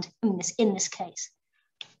in hand in this case.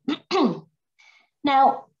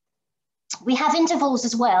 Now, we have intervals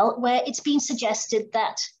as well, where it's been suggested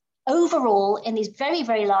that overall in these very,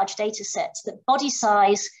 very large data sets, that body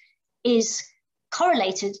size is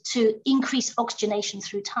correlated to increased oxygenation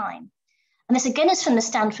through time. And this again is from the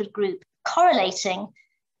Stanford group, correlating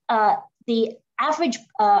the average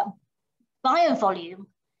biovolume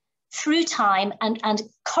through time and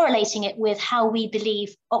correlating it with how we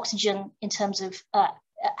believe oxygen in terms of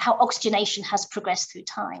how oxygenation has progressed through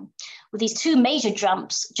time, with these 2 major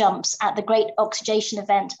jumps at the great oxidation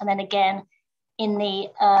event, and then again in the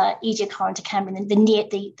Ediacaran-Cambrian,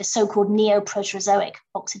 the so-called Neoproterozoic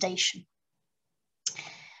oxidation.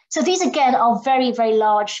 So these again are very, very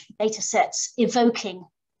large data sets evoking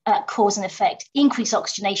cause and effect, increased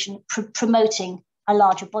oxygenation, promoting a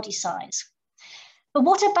larger body size. But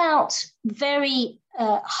what about very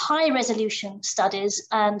high resolution studies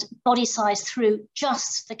and body size through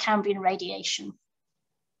just the Cambrian radiation?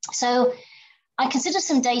 So I considered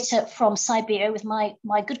some data from Siberia with my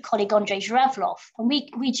good colleague Andrei Zhuravlov, and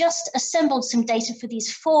we just assembled some data for these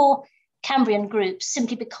 4 Cambrian groups,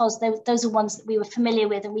 simply because those are ones that we were familiar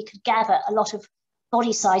with, and we could gather a lot of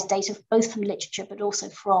body size data, both from literature, but also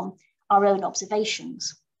from our own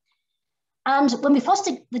observations. And when we put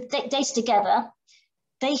the data together,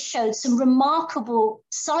 they showed some remarkable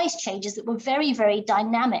size changes that were very, very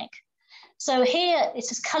dynamic. So here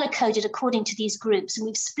it's color-coded according to these groups, and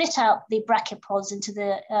we've split out the brachiopods into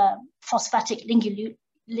the phosphatic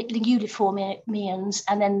linguliformians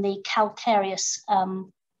and then the calcareous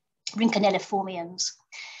rhynchonelliformians.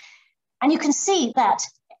 And you can see that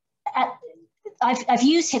I've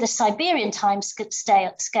used here the Siberian time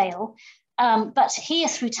scale, but here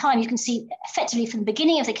through time, you can see effectively from the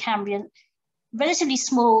beginning of the Cambrian, relatively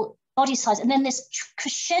small body size, and then this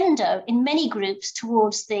crescendo in many groups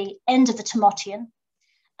towards the end of the Termotian,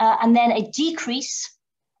 and then a decrease,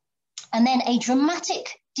 and then a dramatic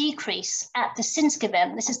decrease at the Sinsk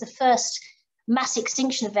event. This is the first mass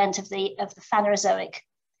extinction event of the Phanerozoic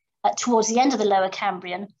towards the end of the Lower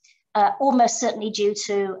Cambrian, almost certainly due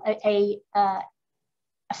to a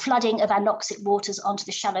flooding of anoxic waters onto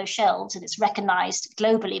the shallow shelves, and it's recognized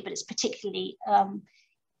globally, but it's particularly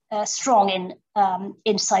strong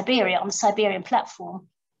in Siberia, on the Siberian platform.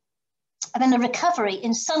 And then the recovery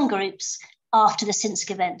in some groups after the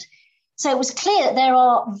Sinsk event. So it was clear that there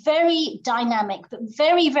are very dynamic, but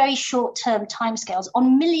very, very short-term timescales,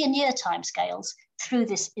 on million-year timescales through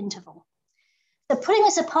this interval. So putting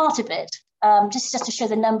this apart a bit, just to show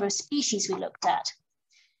the number of species we looked at,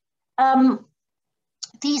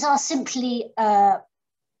 these are simply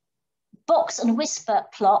box and whisper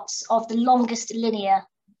plots of the longest linear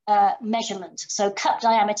measurement. So cup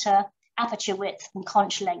diameter, aperture width, and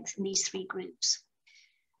conch length in these three groups.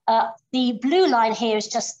 The blue line here is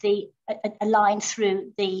just a line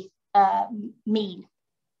through the median.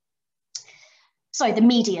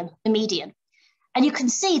 And you can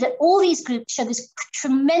see that all these groups show this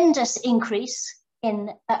tremendous increase in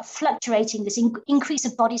fluctuating, this increase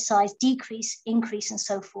of body size, decrease, increase, and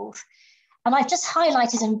so forth. And I've just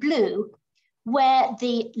highlighted in blue where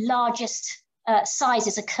the largest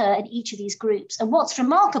sizes occur in each of these groups. And what's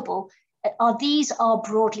remarkable are these are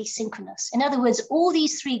broadly synchronous. In other words, all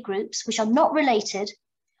these three groups, which are not related,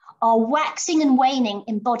 are waxing and waning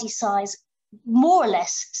in body size more or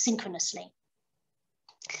less synchronously.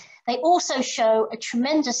 They also show a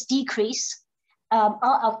tremendous decrease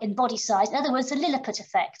in body size. In other words, the Lilliput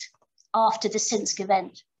effect after the Sinsk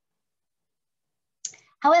event.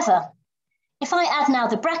 However, if I add now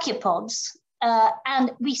the brachiopods,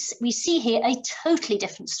 and we see here a totally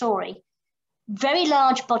different story. Very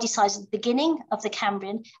large body size at the beginning of the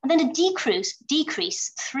Cambrian, and then a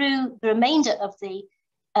decrease through the remainder of the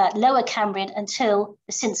Lower Cambrian until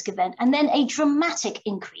the Sinsk event, and then a dramatic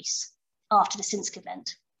increase after the Sinsk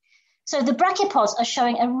event. So the brachiopods are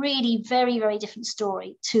showing a really very, very different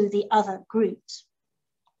story to the other groups.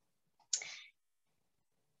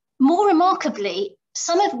 More remarkably,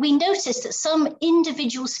 we noticed that some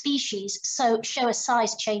individual species show a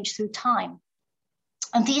size change through time.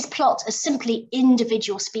 And these plots are simply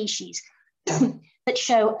individual species that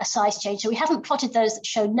show a size change. So we haven't plotted those that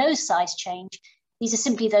show no size change. These are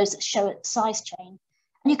simply those that show a size change.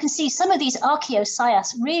 And you can see some of these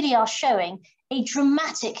archaeocyaths really are showing a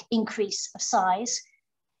dramatic increase of size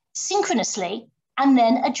synchronously, and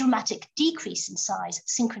then a dramatic decrease in size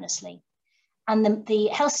synchronously. And the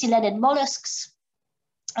halcyon mollusks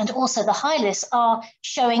and also the hylis are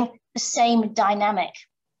showing the same dynamic.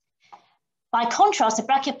 By contrast, the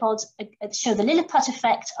brachiopods show the Lilliput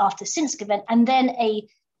effect after the Sinsk event, and then a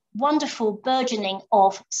wonderful burgeoning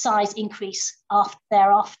of size increase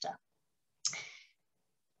thereafter.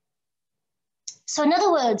 So in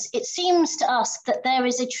other words, it seems to us that there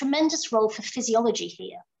is a tremendous role for physiology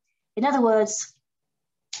here. In other words,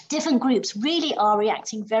 different groups really are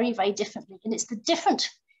reacting very, very differently. And it's the different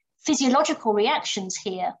physiological reactions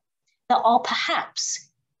here that are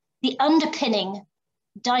perhaps the underpinning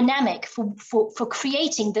dynamic for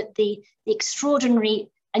creating the extraordinary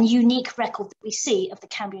and unique record that we see of the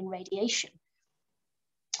Cambrian radiation.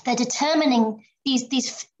 They're determining these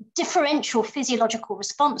differential physiological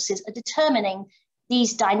responses are determining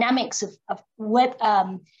these dynamics of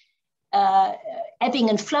ebbing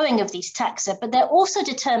and flowing of these taxa, but they're also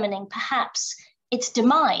determining perhaps its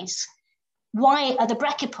demise. Why are the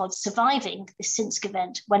brachiopods surviving the Sinsk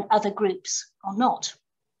event when other groups are not?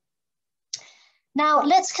 Now,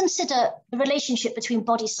 let's consider the relationship between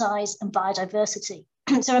body size and biodiversity.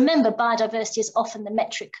 So remember, biodiversity is often the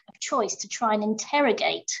metric of choice to try and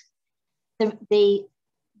interrogate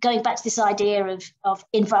going back to this idea of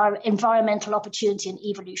environmental opportunity and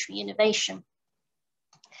evolutionary innovation.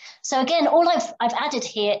 So again, all I've added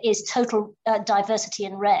here is total diversity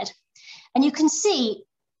in red. And you can see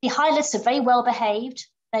the hylids are very well behaved.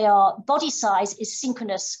 Body size is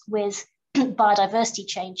synchronous with biodiversity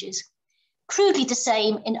changes. Crudely the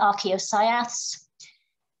same in archaeocyaths.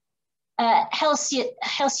 Halcyon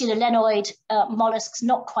mollusks,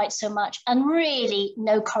 not quite so much, and really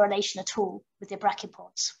no correlation at all with the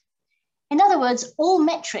brachiopods. In other words, all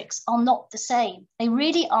metrics are not the same. They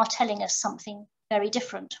really are telling us something very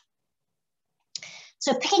different.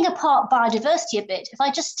 So picking apart biodiversity a bit, if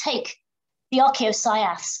I just take the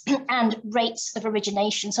archaeocyaths and rates of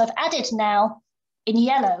origination. So I've added now in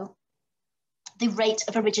yellow the rate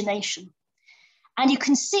of origination. And you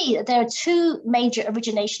can see that there are two major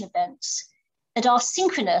origination events. that are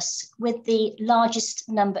synchronous with the largest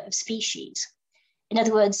number of species. In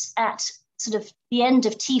other words, at sort of the end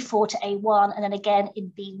of T4 to A1, and then again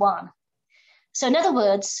in B1. So in other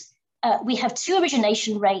words, we have two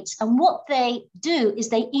origination rates, and what they do is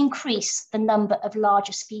they increase the number of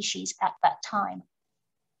larger species at that time.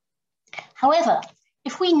 However,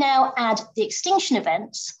 if we now add the extinction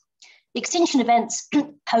events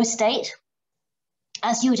post-date,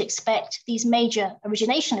 as you would expect, these major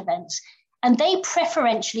origination events, and they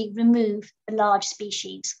preferentially remove the large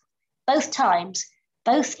species, both times,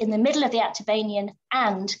 both in the middle of the Actibanian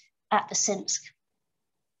and at the Sinsk.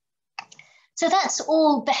 So that's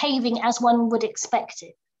all behaving as one would expect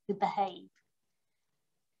it to behave.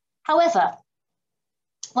 However,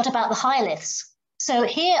 what about the hyliths? So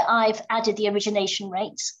here I've added the origination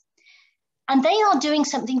rates, and they are doing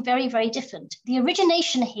something very, very different. The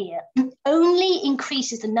origination here only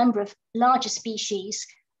increases the number of larger species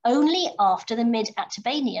only after the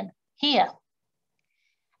mid-Actibanian here,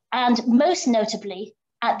 and most notably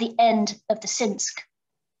at the end of the Sinsk.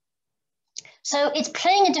 So it's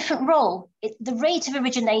playing a different role. The rate of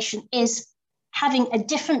origination is having a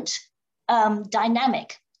different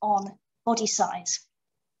dynamic on body size.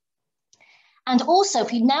 And also,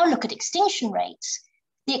 if you now look at extinction rates,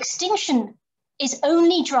 the extinction is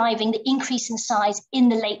only driving the increase in size in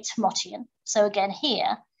the late Timottian. So again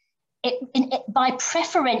here, by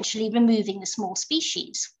preferentially removing the small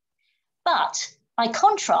species. But by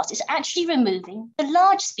contrast, it's actually removing the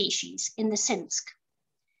large species in the Sinsk.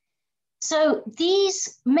 So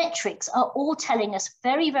these metrics are all telling us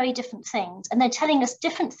very, very different things, and they're telling us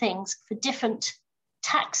different things for different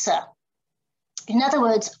taxa. In other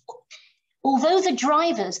words, although the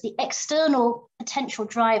drivers, the external potential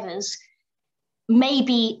drivers, may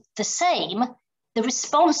be the same, the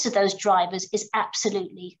response to those drivers is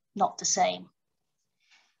absolutely not the same.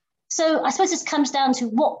 So I suppose this comes down to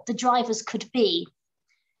what the drivers could be.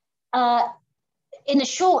 In a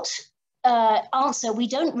short answer, we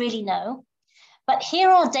don't really know, but here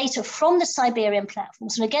are data from the Siberian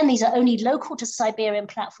platforms. And again, these are only local to Siberian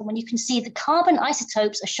platform, and you can see the carbon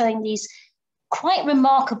isotopes are showing these quite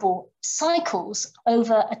remarkable cycles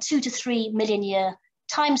over a 2 to 3 million year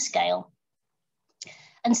timescale.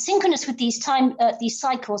 And synchronous with these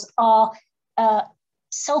cycles are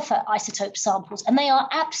sulfur isotope samples, and they are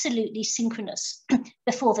absolutely synchronous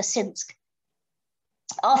before the Sinsk.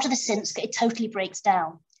 After the Sinsk, it totally breaks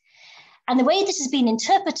down. And the way this has been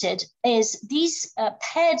interpreted is these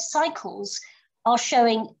paired cycles are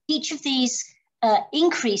showing each of these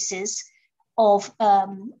increases of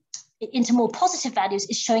into more positive values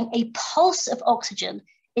is showing a pulse of oxygen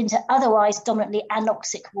into otherwise dominantly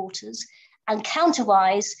anoxic waters, and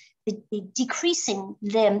counterwise, the decreasing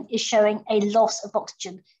limb is showing a loss of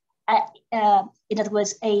oxygen. In other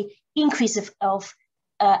words, an increase of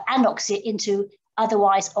anoxia into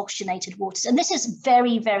otherwise oxygenated waters. And this is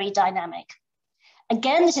very, very dynamic.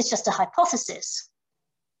 Again, this is just a hypothesis.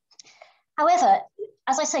 However,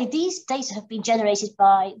 as I say, these data have been generated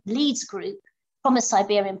by Leeds Group from a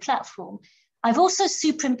Siberian platform. I've also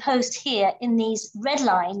superimposed here in these red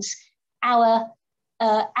lines our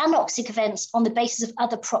anoxic events on the basis of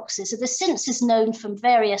other proxies. So the Sinsk is known from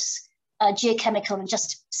various geochemical and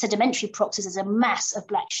just sedimentary proxies as a mass of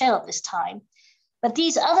black shale at this time. But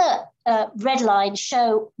these other red lines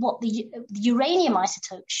show what the uranium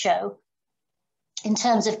isotopes show in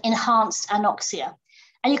terms of enhanced anoxia.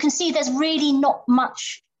 And you can see there's really not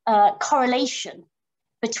much correlation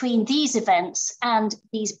between these events and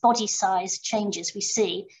these body size changes we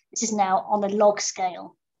see. This is now on a log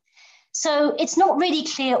scale. So it's not really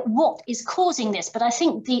clear what is causing this, but I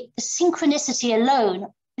think the synchronicity alone,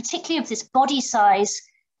 particularly of this body size,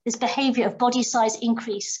 this behavior of body size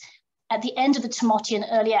increase at the end of the Timottian,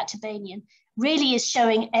 early Actibanian, really is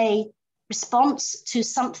showing a response to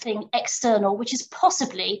something external, which is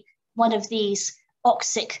possibly one of these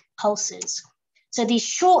oxic pulses. So these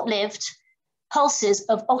short-lived pulses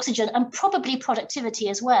of oxygen and probably productivity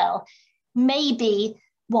as well may be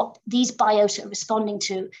what these biota are responding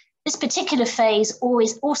to. This particular phase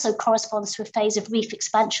always also corresponds to a phase of reef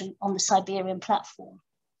expansion on the Siberian platform.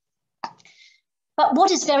 But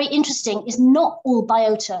what is very interesting is not all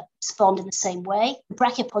biota respond in the same way. The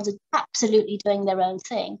brachiopods are absolutely doing their own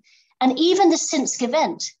thing. And even the Sinsk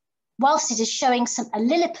event, whilst it is showing a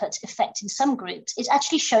Lilliput effect in some groups, it's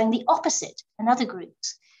actually showing the opposite in other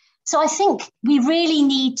groups. So I think we really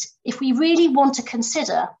need, if we really want to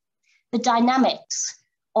consider the dynamics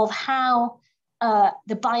of how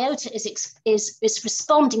the biota is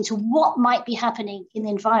responding to what might be happening in the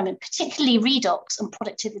environment, particularly redox and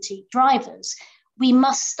productivity drivers, we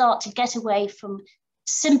must start to get away from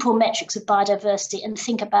simple metrics of biodiversity and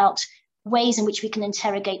think about ways in which we can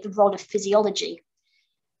interrogate the role of physiology,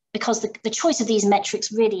 because the choice of these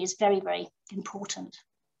metrics really is very, very important.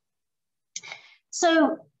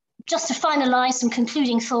 So just to finalize some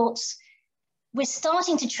concluding thoughts, we're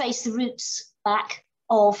starting to trace the roots back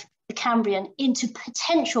of the Cambrian into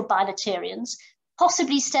potential bilaterians,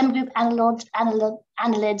 possibly stem group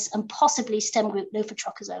annelids and possibly stem group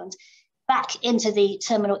lophotrochozoans, back into the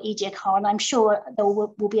terminal Ediacaran. I'm sure there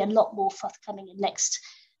will be a lot more forthcoming in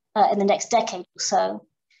the next decade or so.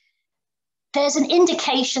 There's an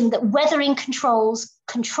indication that weathering controls,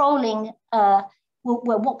 controlling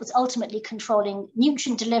what was ultimately controlling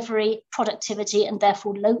nutrient delivery, productivity, and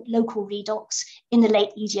therefore local redox in the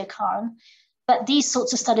late Ediacaran. But these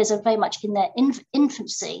sorts of studies are very much in their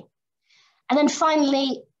infancy. And then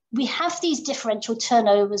finally, we have these differential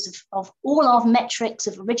turnovers of all our metrics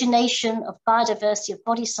of origination, of biodiversity, of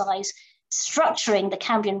body size, structuring the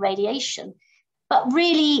Cambrian radiation. But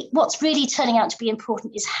really, what's really turning out to be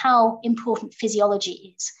important is how important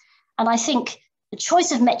physiology is. And I think the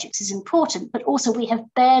choice of metrics is important, but also we have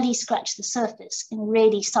barely scratched the surface in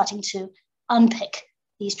really starting to unpick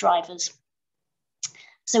these drivers.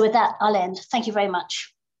 So with that, I'll end. Thank you very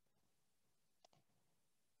much.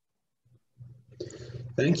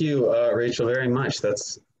 Thank you, Rachel, very much. That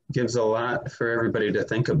gives a lot for everybody to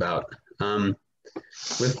think about.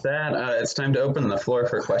 With that, it's time to open the floor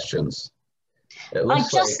for questions. I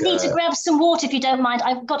just need to grab some water if you don't mind.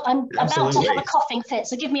 I'm about to have a coughing fit,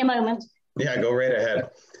 so give me a moment. Yeah, go right ahead.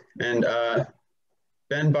 And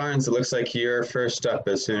Ben Barnes, it looks like you're first up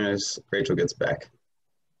as soon as Rachel gets back.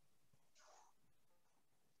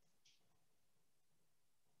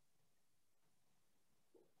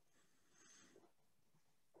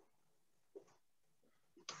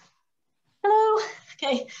 Hello.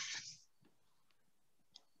 Okay.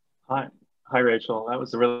 Hi, Rachel. That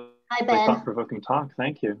was a really thought-provoking talk.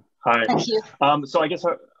 Thank you. Hi. Thank you. So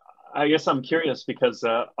I guess I'm curious because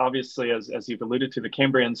obviously, as you've alluded to, the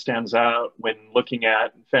Cambrian stands out when looking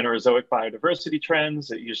at Phanerozoic biodiversity trends.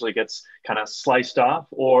 It usually gets kind of sliced off,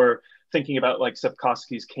 or thinking about like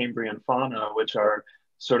Sepkoski's Cambrian fauna, which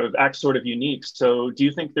act sort of unique. So do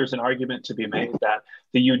you think there's an argument to be made that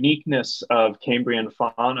the uniqueness of Cambrian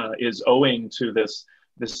fauna is owing to this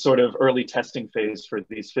sort of early testing phase for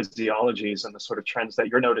these physiologies and the sort of trends that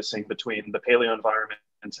you're noticing between the paleo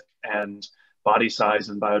environment and body size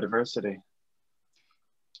and biodiversity?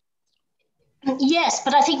 Yes,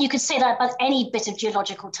 but I think you could say that about any bit of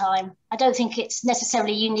geological time. I don't think it's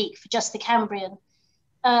necessarily unique for just the Cambrian.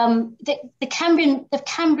 The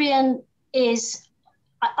Cambrian is,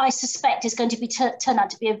 I suspect, is going to turn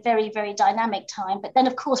out to be a very, very dynamic time. But then,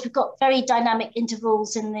 of course, we've got very dynamic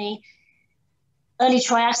intervals in the early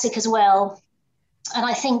Triassic as well. And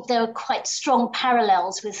I think there are quite strong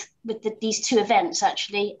parallels with these two events,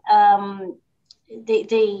 actually. I'm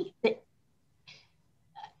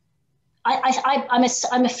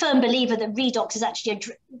a firm believer that redox is actually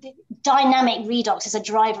dynamic redox is a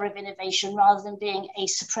driver of innovation rather than being a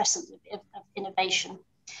suppressant of innovation.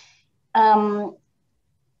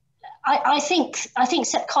 I think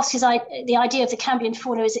Sepkoski's the idea of the Cambrian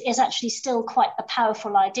fauna is actually still quite a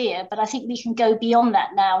powerful idea, but I think we can go beyond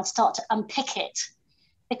that now and start to unpick it,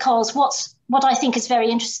 because what I think is very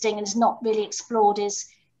interesting and is not really explored is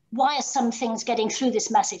why are some things getting through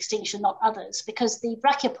this mass extinction, not others? Because the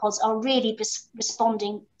brachiopods are really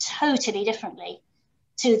responding totally differently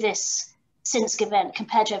to this Sinsk event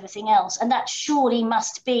compared to everything else, and that surely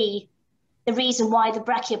must be the reason why the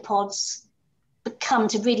brachiopods become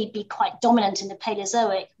to really be quite dominant in the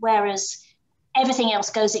Paleozoic, whereas everything else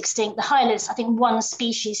goes extinct. The hylids, I think one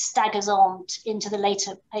species staggers on into the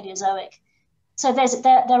later Paleozoic. So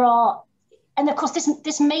there are, and of course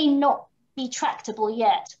this may not be tractable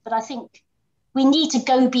yet, but I think we need to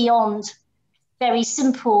go beyond very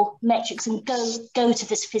simple metrics and go to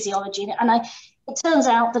this physiology. And it turns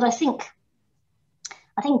out that I think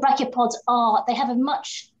brachiopods they have a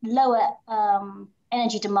much lower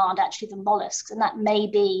energy demand actually than mollusks, and that may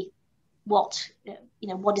be what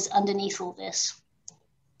is underneath all this.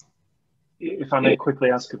 If I may quickly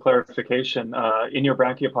ask a clarification, in your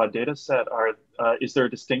brachiopod data set, is there a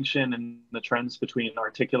distinction in the trends between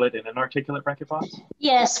articulate and inarticulate brachiopods?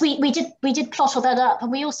 Yes, we did plot all that up, and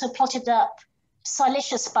we also plotted up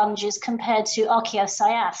siliceous sponges compared to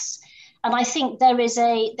archaeocyaths, and I think there is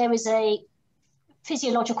a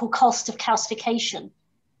physiological cost of calcification,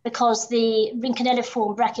 because the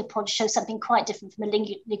rhynchonelliform brachiopods show something quite different from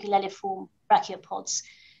the ligulelliform brachiopods.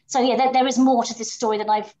 So yeah, there is more to this story than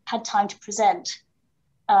I've had time to present.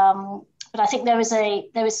 But I think there is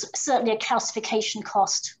certainly a calcification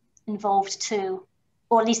cost involved too.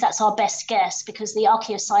 or at least that's our best guess, because the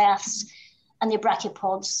archaeocyaths and the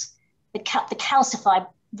brachiopods, the calcified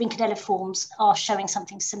rhynchodeliforms are showing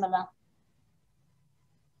something similar.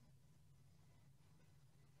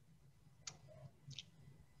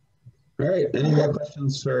 All right, any more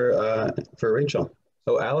questions for Rachel?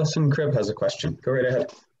 So Alison Cribb has a question. Go right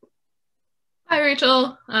ahead. Hi,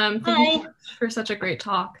 Rachel. Thank Hi. you so much for such a great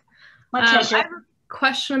talk. My pleasure. I have a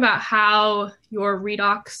question about how your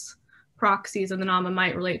redox proxies in the NAMA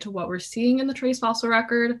might relate to what we're seeing in the trace fossil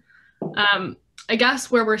record. I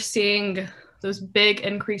guess where we're seeing those big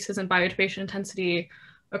increases in biotic intensity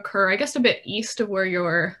occur, I guess, a bit east of where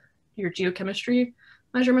your geochemistry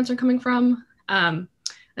measurements are coming from. And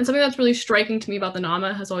something that's really striking to me about the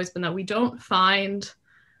NAMA has always been that we don't find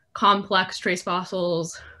complex trace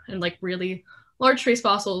fossils and like really large trace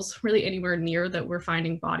fossils really anywhere near that we're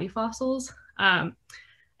finding body fossils.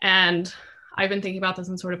 And I've been thinking about this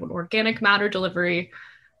in sort of an organic matter delivery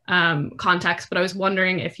context, but I was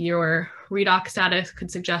wondering if your redox status could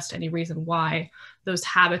suggest any reason why those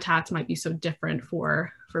habitats might be so different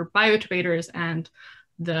for bioturbators and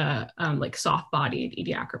the like soft-bodied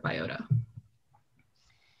Ediacaran biota.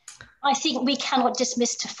 I think we cannot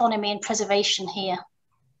dismiss taphonomy and preservation here.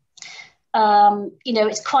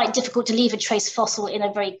 It's quite difficult to leave a trace fossil in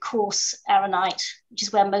a very coarse arenite, which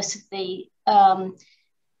is where most of the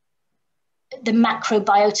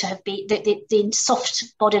macrobiota have been, the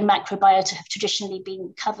soft-bodied macrobiota have traditionally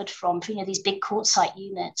been covered from, these big quartzite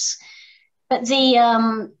units. But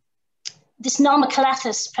this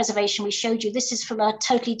Namacalathus preservation we showed you, this is from a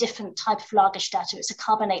totally different type of Lagerstätte. It's a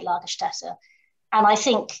carbonate Lagerstätte. And I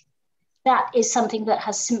think that is something that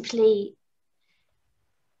has simply,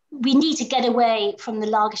 we need to get away from the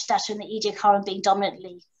Lagerstätte and the Ediacaran being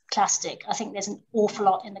dominantly clastic. I think there's an awful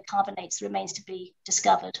lot in the carbonates that remains to be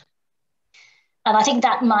discovered. And I think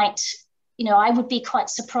that might, I would be quite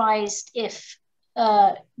surprised if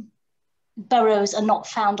burrows are not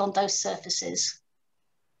found on those surfaces.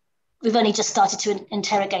 We've only just started to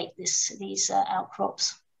interrogate these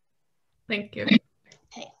outcrops. Thank you.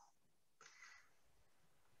 Okay.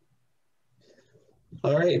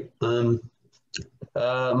 All right.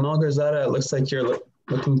 Malgorzata, it looks like you're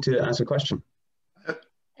looking to ask a question.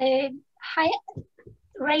 Hi,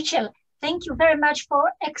 Rachel. Thank you very much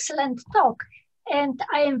for excellent talk. And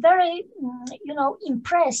I am very,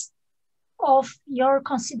 impressed of your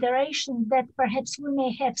consideration that perhaps we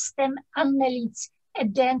may have stem annelids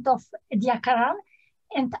at the end of Ediacaran.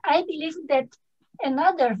 And I believe that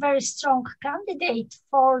another very strong candidate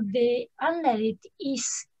for the annelid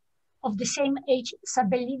is of the same age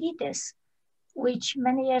Sabellidites, which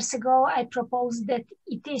many years ago I proposed that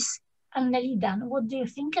it is annelidan. What do you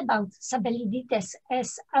think about Sabellidites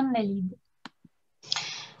as annelid?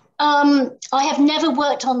 I have never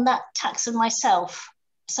worked on that taxa myself,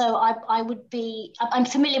 so I'm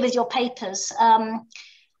familiar with your papers.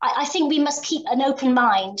 I think we must keep an open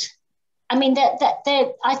mind. I mean,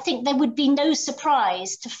 I think there would be no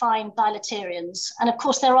surprise to find bilaterians. And of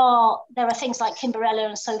course, there are things like Kimberella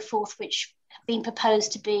and so forth, which have been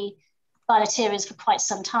proposed to be bilaterians for quite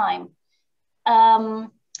some time.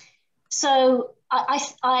 So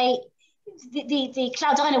the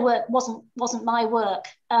Cloudina work wasn't my work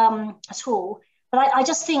at all. But I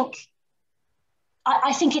just think,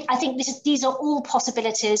 I think these are all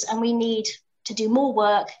possibilities, and we need to do more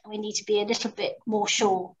work, and we need to be a little bit more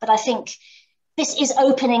sure. But I think this is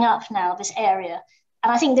opening up now, this area.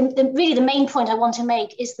 And I think really the main point I want to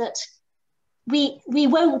make is that we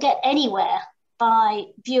won't get anywhere by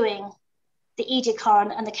viewing the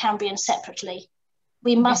Ediacaran and the Cambrian separately.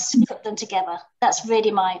 We must put them together. That's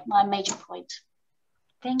really my major point.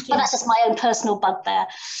 Thank you. But that's just my own personal bugbear.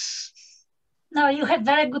 No, you have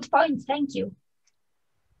very good point. Thank you.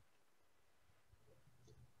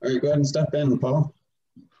 All right, go ahead and step in, Paul.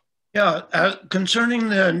 Yeah, concerning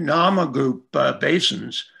the NAMA group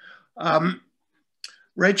basins,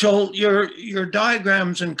 Rachel, your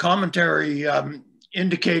diagrams and commentary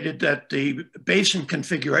indicated that the basin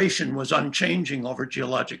configuration was unchanging over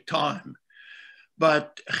geologic time.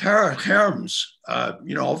 But Herms,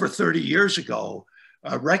 over 30 years ago,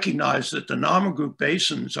 recognized that the NAMA group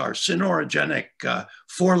basins are synorogenic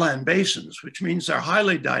foreland basins, which means they're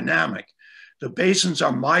highly dynamic. The basins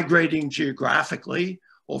are migrating geographically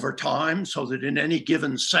over time so that in any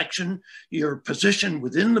given section, your position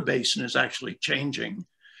within the basin is actually changing.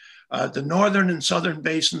 The northern and southern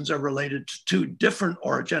basins are related to two different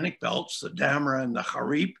orogenic belts, the Damara and the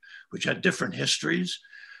Harip, which had different histories.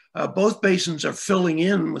 Both basins are filling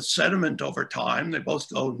in with sediment over time. They both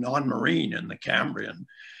go non-marine in the Cambrian.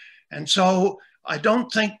 And so I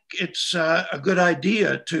don't think it's a good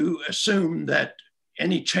idea to assume that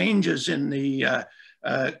any changes in the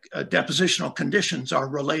depositional conditions are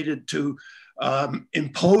related to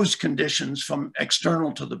imposed conditions from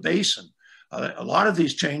external to the basin. A lot of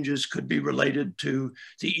these changes could be related to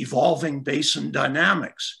the evolving basin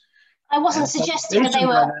dynamics. I wasn't suggesting that they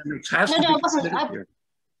were.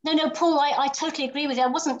 No, Paul, I totally agree with you.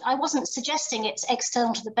 I wasn't suggesting it's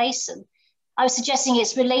external to the basin. I was suggesting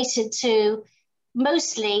it's related to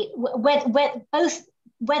mostly both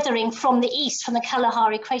weathering from the east, from the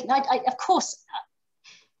Kalahari Crater. Of course,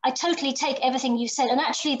 I totally take everything you said, and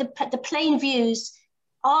actually the plane views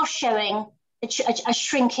are showing a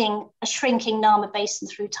shrinking Nama Basin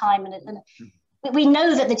through time, and we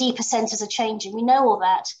know that the deeper centers are changing. We know all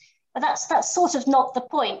that, but that's sort of not the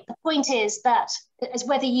point. The point is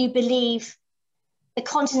whether you believe the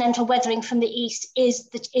continental weathering from the east is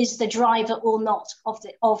the driver or not of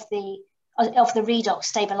the redox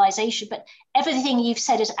stabilization. But everything you've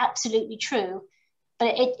said is absolutely true,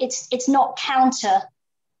 but it's not counter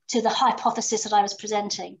to the hypothesis that I was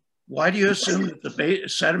presenting. Why do you assume that the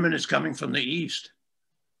sediment is coming from the east?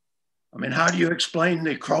 I mean, how do you explain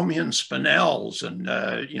the chromium spinels and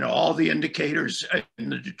all the indicators in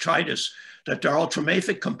the detritus that they're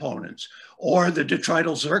ultramafic components, or the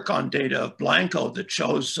detrital zircon data of Blanco that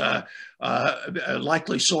shows a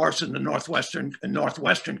likely source in the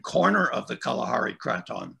northwestern corner of the Kalahari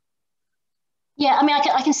Craton? Yeah, I mean,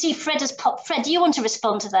 I can see Fred has popped. Fred, do you want to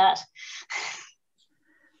respond to that?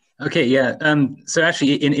 Okay, yeah. So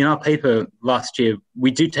actually, in our paper last year,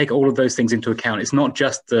 we do take all of those things into account. It's not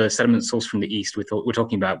just the sediment source from the east we're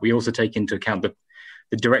talking about. We also take into account the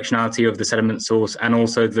directionality of the sediment source and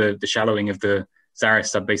also the shallowing of the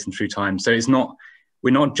Zaris subbasin through time. So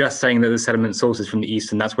we're not just saying that the sediment source is from the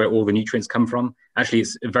east and that's where all the nutrients come from. Actually,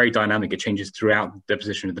 it's very dynamic. It changes throughout the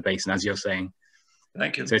deposition of the basin, as you're saying.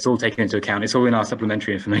 Thank you. So it's all taken into account. It's all in our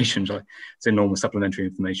supplementary information. So it's enormous supplementary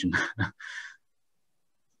information.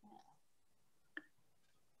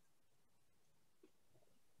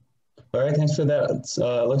 All right, thanks for that.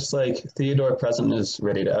 It looks like Theodore Present is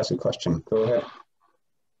ready to ask a question. Go ahead.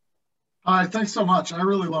 Hi, thanks so much. I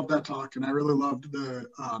really loved that talk, and I really loved it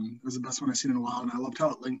was the best one I've seen in a while, and I loved how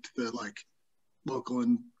it linked the local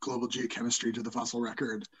and global geochemistry to the fossil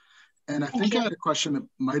record. And I think I had a question that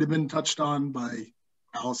might have been touched on by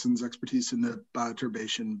Allison's expertise in the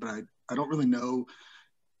bioturbation, but I don't really know.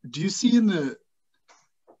 Do you see in the,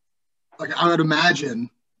 I would imagine,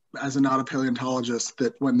 as a not a paleontologist,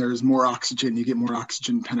 that when there's more oxygen, you get more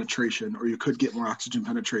oxygen penetration, or you could get more oxygen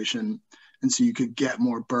penetration. And so you could get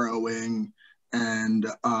more burrowing and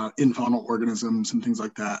infaunal organisms and things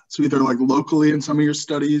like that. So either locally in some of your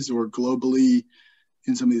studies or globally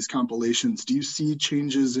in some of these compilations, do you see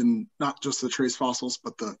changes in not just the trace fossils,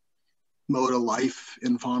 but the mode of life,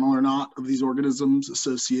 infaunal or not, of these organisms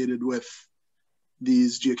associated with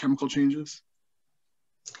these geochemical changes?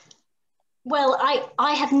 Well,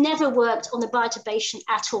 I have never worked on the bioturbation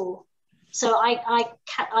at all. So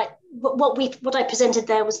what I presented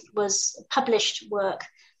there was published work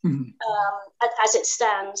as it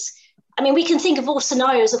stands. I mean, we can think of all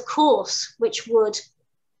scenarios, of course, which would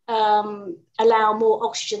allow more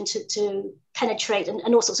oxygen to penetrate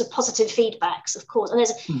and all sorts of positive feedbacks, of course. And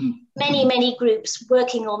there's many groups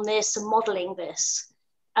working on this and modeling this.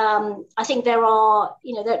 I think there are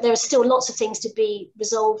still lots of things to be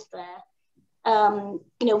resolved there.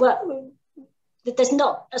 There's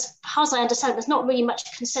not, as far as I understand, there's not really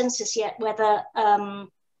much consensus yet whether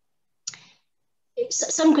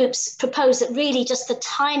some groups propose that really just the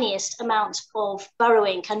tiniest amount of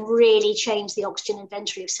burrowing can really change the oxygen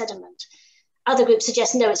inventory of sediment. Other groups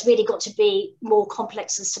suggest, no, it's really got to be more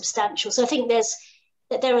complex and substantial. So I think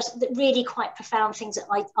there are really quite profound things that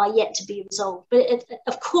are yet to be resolved. But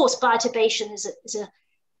of course, bioturbation is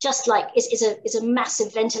a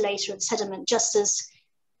massive ventilator of sediment, just as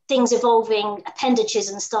things evolving appendages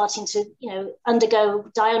and starting to undergo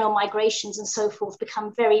diurnal migrations and so forth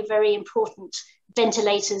become very, very important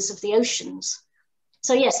ventilators of the oceans.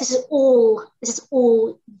 So yes, these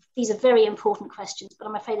are very important questions, but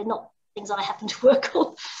I'm afraid they're not things I happen to work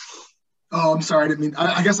on. Oh, I'm sorry. I didn't mean,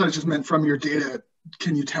 I guess I just meant from your data,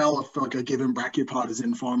 can you tell if a given brachiopod is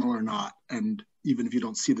infaunal or not? And even if you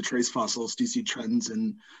don't see the trace fossils, do you see trends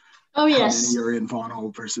in how many are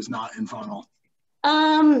infaunal versus not infaunal?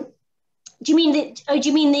 Do you mean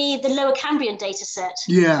the lower Cambrian data set?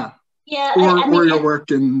 Yeah. Yeah. Or your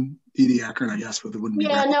work in Ediacaran, I guess, but it wouldn't be.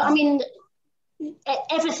 Yeah, no, I mean,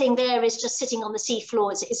 everything there is just sitting on the sea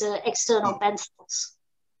floor. It's an external benthos,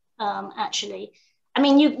 actually. I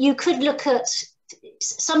mean, you could look at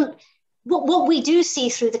what we do see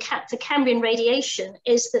through the Cambrian radiation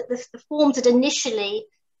is that the forms that initially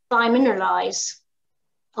biomineralize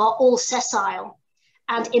are all sessile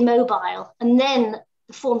and immobile, and then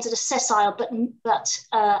the forms that are sessile but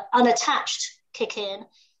unattached kick in.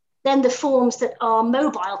 Then the forms that are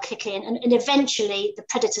mobile kick in, and eventually the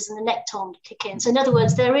predators and the nekton kick in. So in other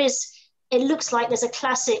words, it looks like there's a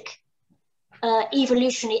classic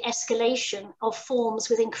evolutionary escalation of forms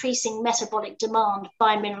with increasing metabolic demand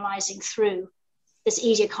by mineralizing through this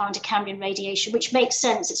Ediacaran-Cambrian radiation, which makes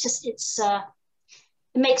sense. It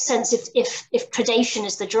makes sense if predation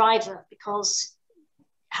is the driver, because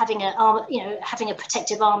having a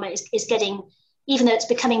protective armor is getting, even though it's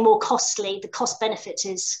becoming more costly, the cost benefit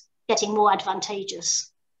is getting more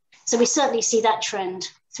advantageous. So we certainly see that trend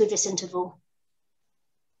through this interval.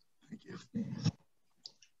 Thank you.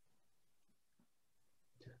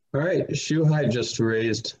 All right, Shuhai just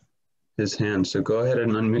raised his hand, so go ahead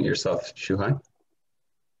and unmute yourself, Shuhai.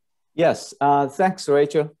 Yes, thanks,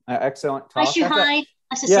 Rachel. Excellent talk. Hi, Shuhai.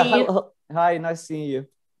 Nice to see you. Hi, nice seeing you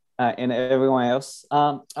and everyone else.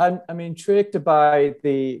 I'm intrigued by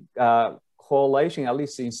the correlation, at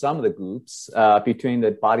least in some of the groups, between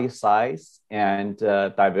the body size and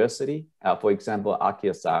diversity, for example,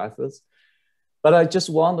 Archaeopteryx. But I'm just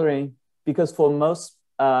wondering, because for most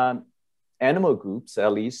animal groups,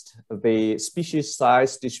 at least, the species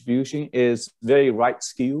size distribution is very right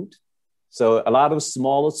skewed. So a lot of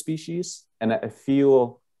smaller species and a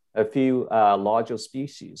few larger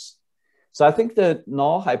species. So I think the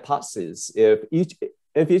null hypothesis, if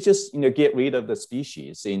you just get rid of the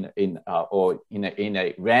species in a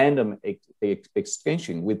random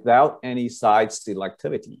extinction without any size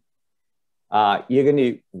selectivity, you're going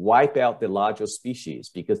to wipe out the larger species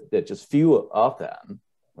because there are just fewer of them,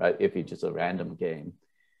 right? If it's just a random game.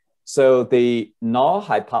 So the null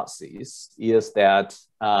hypothesis is that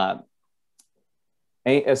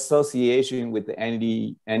any association with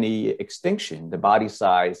any extinction, the body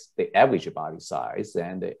size, the average body size,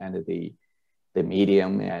 and the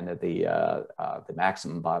medium and the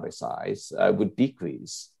maximum body size would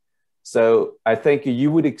decrease. So I think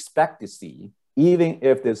you would expect to see, even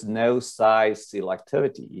if there's no size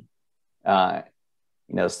selectivity, the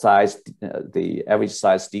average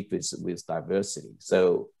size decreases with diversity.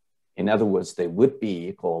 So in other words, there would be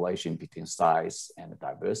a correlation between size and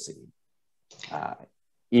diversity.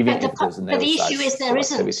 Even if there's no the size issue is there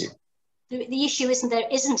selectivity. isn't. The issue isn't there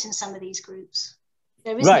isn't in some of these groups.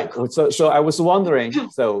 There is right. No so I was wondering.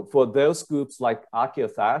 So for those groups like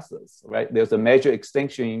Archaeopteryx, right? There's a major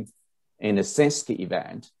extinction in the Sinski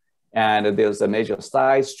event, and there's a major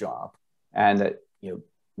size drop, and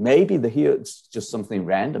maybe here it's just something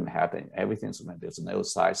random happening. Everything's there's no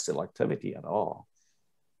size selectivity at all.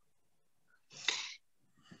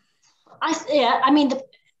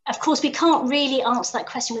 Of course, we can't really answer that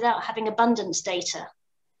question without having abundance data.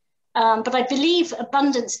 But I believe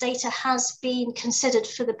abundance data has been considered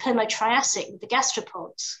for the Permo-Triassic, the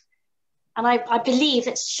gastropods. And I believe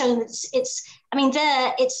it's shown that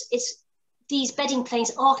these bedding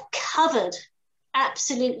planes are covered,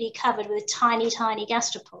 absolutely covered with tiny, tiny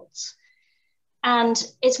gastropods. And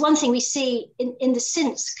it's one thing we see in the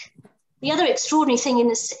Sinsk. The other extraordinary thing in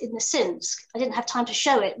the Sinsk, I didn't have time to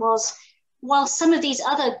show it, was while some of these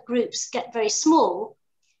other groups get very small,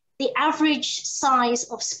 the average size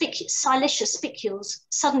of siliceous spicules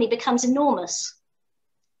suddenly becomes enormous.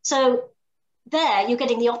 So there, you're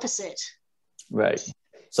getting the opposite. Right.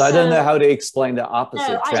 So I don't know how to explain the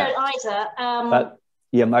opposite No, trend. I don't either. But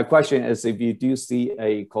yeah, my question is, if you do see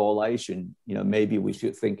a correlation, maybe we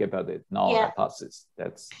should think about the null hypothesis.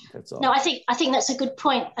 That's all. No, I think that's a good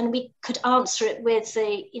point, and we could answer it with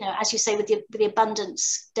the, as you say, with the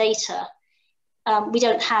abundance data. We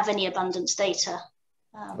don't have any abundance data.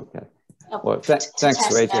 Okay. Well, thanks,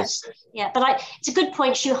 Rachel. Yeah, but it's a good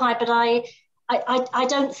point, Shuhai. But I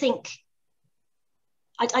don't think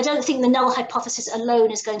the null hypothesis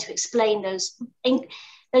alone is going to explain those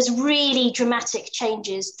really dramatic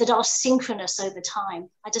changes that are synchronous over time.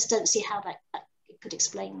 I just don't see how that could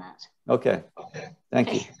explain that. Okay.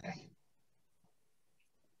 Thank you.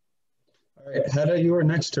 All right, Hedda, you were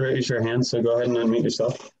next to raise your hand, so go ahead and unmute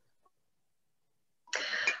yourself.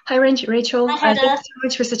 Hi, Rachel. Hi, thank you so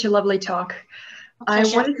much for such a lovely talk. I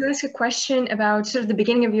wanted to ask a question about sort of the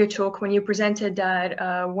beginning of your talk when you presented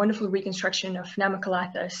that wonderful reconstruction of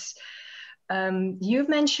Namibia. You've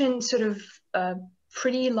mentioned sort of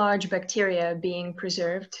pretty large bacteria being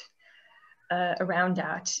preserved around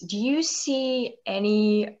that. Do you see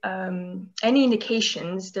any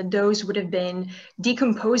indications that those would have been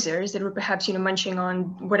decomposers that were perhaps munching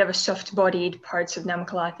on whatever soft-bodied parts of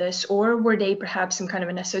Namibia, or were they perhaps some kind of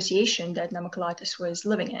an association that Namibia was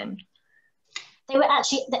living in? They were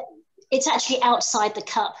it's actually outside the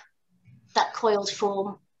cup, that coiled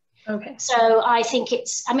form. Okay. So I think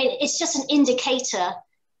it's just an indicator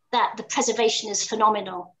that the preservation is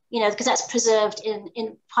phenomenal, because that's preserved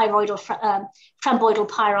in framboidal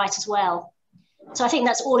pyrite as well. So I think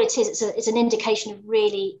that's all it is. It's an indication of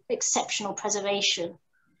really exceptional preservation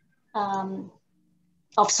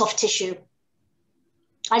of soft tissue.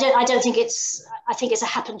 I think it's a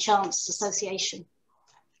happen chance association.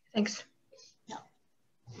 Thanks. Yeah.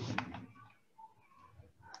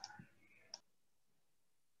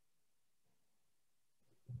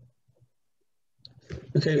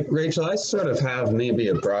 Okay, Rachel, I sort of have maybe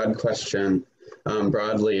a broad question,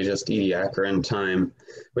 broadly just Ediacaran time,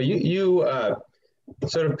 but you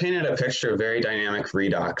sort of painted a picture of very dynamic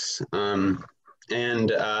redox.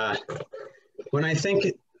 And when I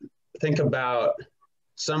think about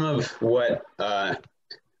some of what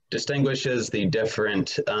distinguishes the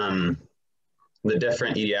different Ediacara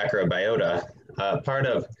biota, part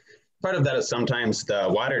of that is sometimes the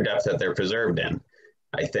water depth that they're preserved in,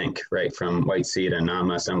 I think, right, from white seed and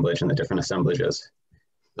Nama assemblage and the different assemblages.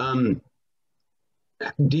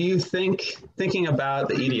 Do you thinking about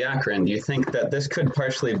the Ediacaran, do you think that this could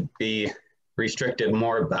partially be restricted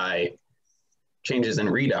more by changes in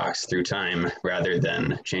redox through time rather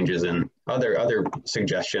than changes in other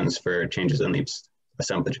suggestions for changes in these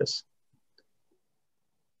assemblages?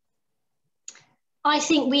 I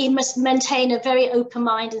think we must maintain a very open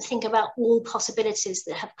mind and think about all possibilities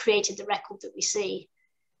that have created the record that we see.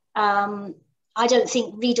 I don't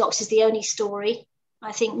think redox is the only story.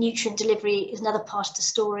 I think nutrient delivery is another part of the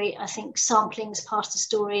story. I think sampling is part of the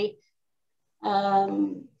story.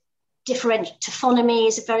 Different taphonomy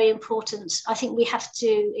is very important. I think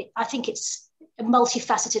I think it's a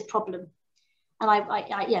multifaceted problem. And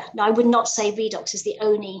I would not say redox is the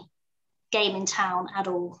only game in town at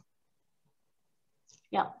all.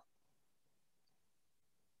 Yeah.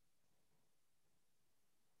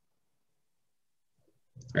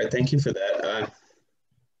 All right, thank you for that.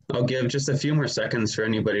 I'll give just a few more seconds for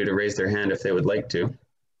anybody to raise their hand if they would like to.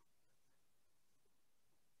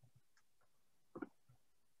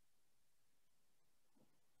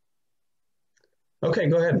 Okay,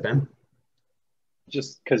 go ahead, Ben.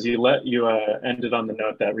 Just because you ended on the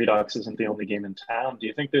note that redox isn't the only game in town, do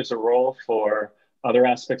you think there's a role for other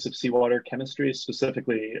aspects of seawater chemistry,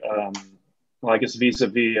 specifically, well, I guess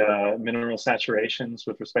vis-a-vis mineral saturations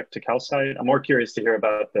with respect to calcite? I'm more curious to hear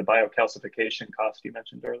about the biocalcification cost you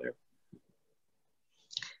mentioned earlier.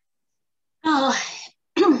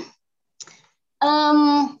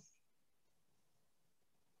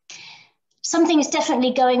 Something is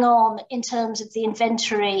definitely going on in terms of the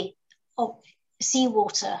inventory of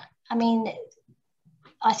seawater. I mean,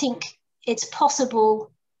 I think it's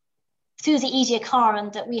possible through the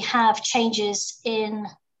Ediacaran that we have changes in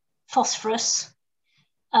phosphorus,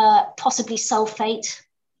 possibly sulfate,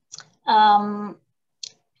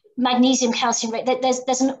 magnesium, calcium.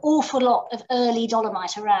 There's an awful lot of early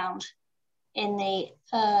dolomite around in the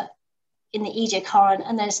Ediacaran,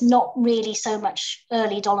 and there's not really so much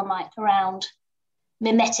early dolomite around,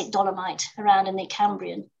 mimetic dolomite around in the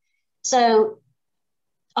Cambrian. So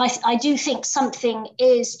I do think something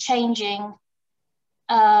is changing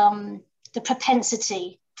the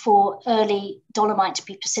propensity for early dolomite to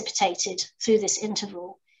be precipitated through this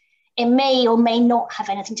interval. It may or may not have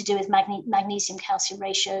anything to do with magnesium calcium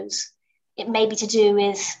ratios. It may be to do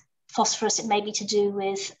with phosphorus. It may be to do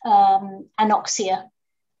with anoxia.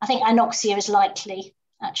 I think anoxia is likely,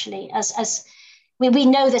 actually, as we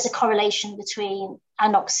know there's a correlation between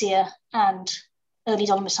anoxia and early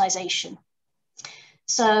dolomitization.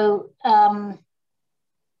 So, and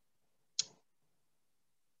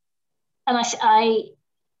I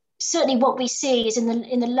certainly what we see is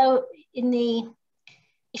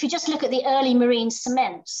if you just look at the early marine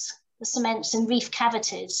cements, the cements in reef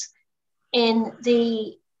cavities, in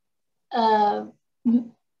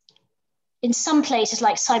some places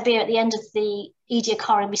like Siberia at the end of the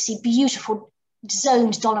Ediacaran, we see beautiful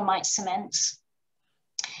zoned dolomite cements.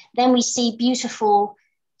 Then we see beautiful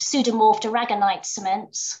pseudomorphed aragonite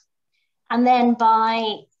cements. And then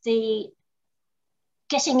by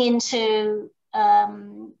getting into, I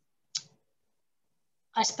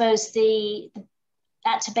suppose,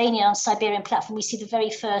 at Tabania on Siberian platform, we see the very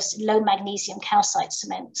first low magnesium calcite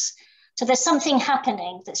cements. So there's something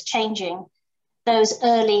happening that's changing those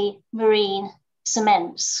early marine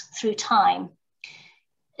cements through time.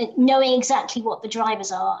 Knowing exactly what the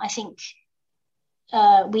drivers are, I think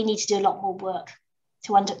we need to do a lot more work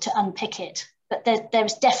to unpick it. But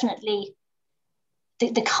there's definitely,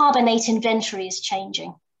 the carbonate inventory is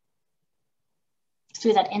changing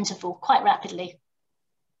through that interval quite rapidly.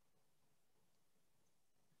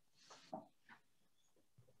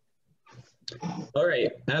 All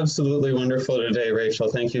right, absolutely wonderful today, Rachel.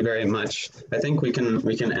 Thank you very much. I think we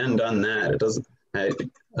can end on that. It doesn't.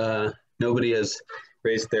 Nobody has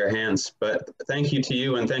raised their hands, but thank you to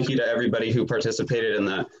you, and thank you to everybody who participated in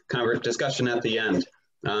the discussion at the end.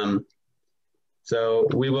 So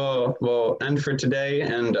we'll end for today,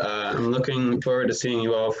 and I'm looking forward to seeing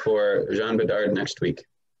you all for Jean Bedard next week.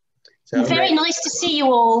 So very nice to see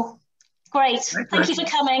you all. Great. Thank you for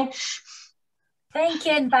coming. Thank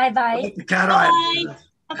you and bye-bye. Bye-bye.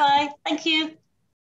 Bye-bye. Thank you.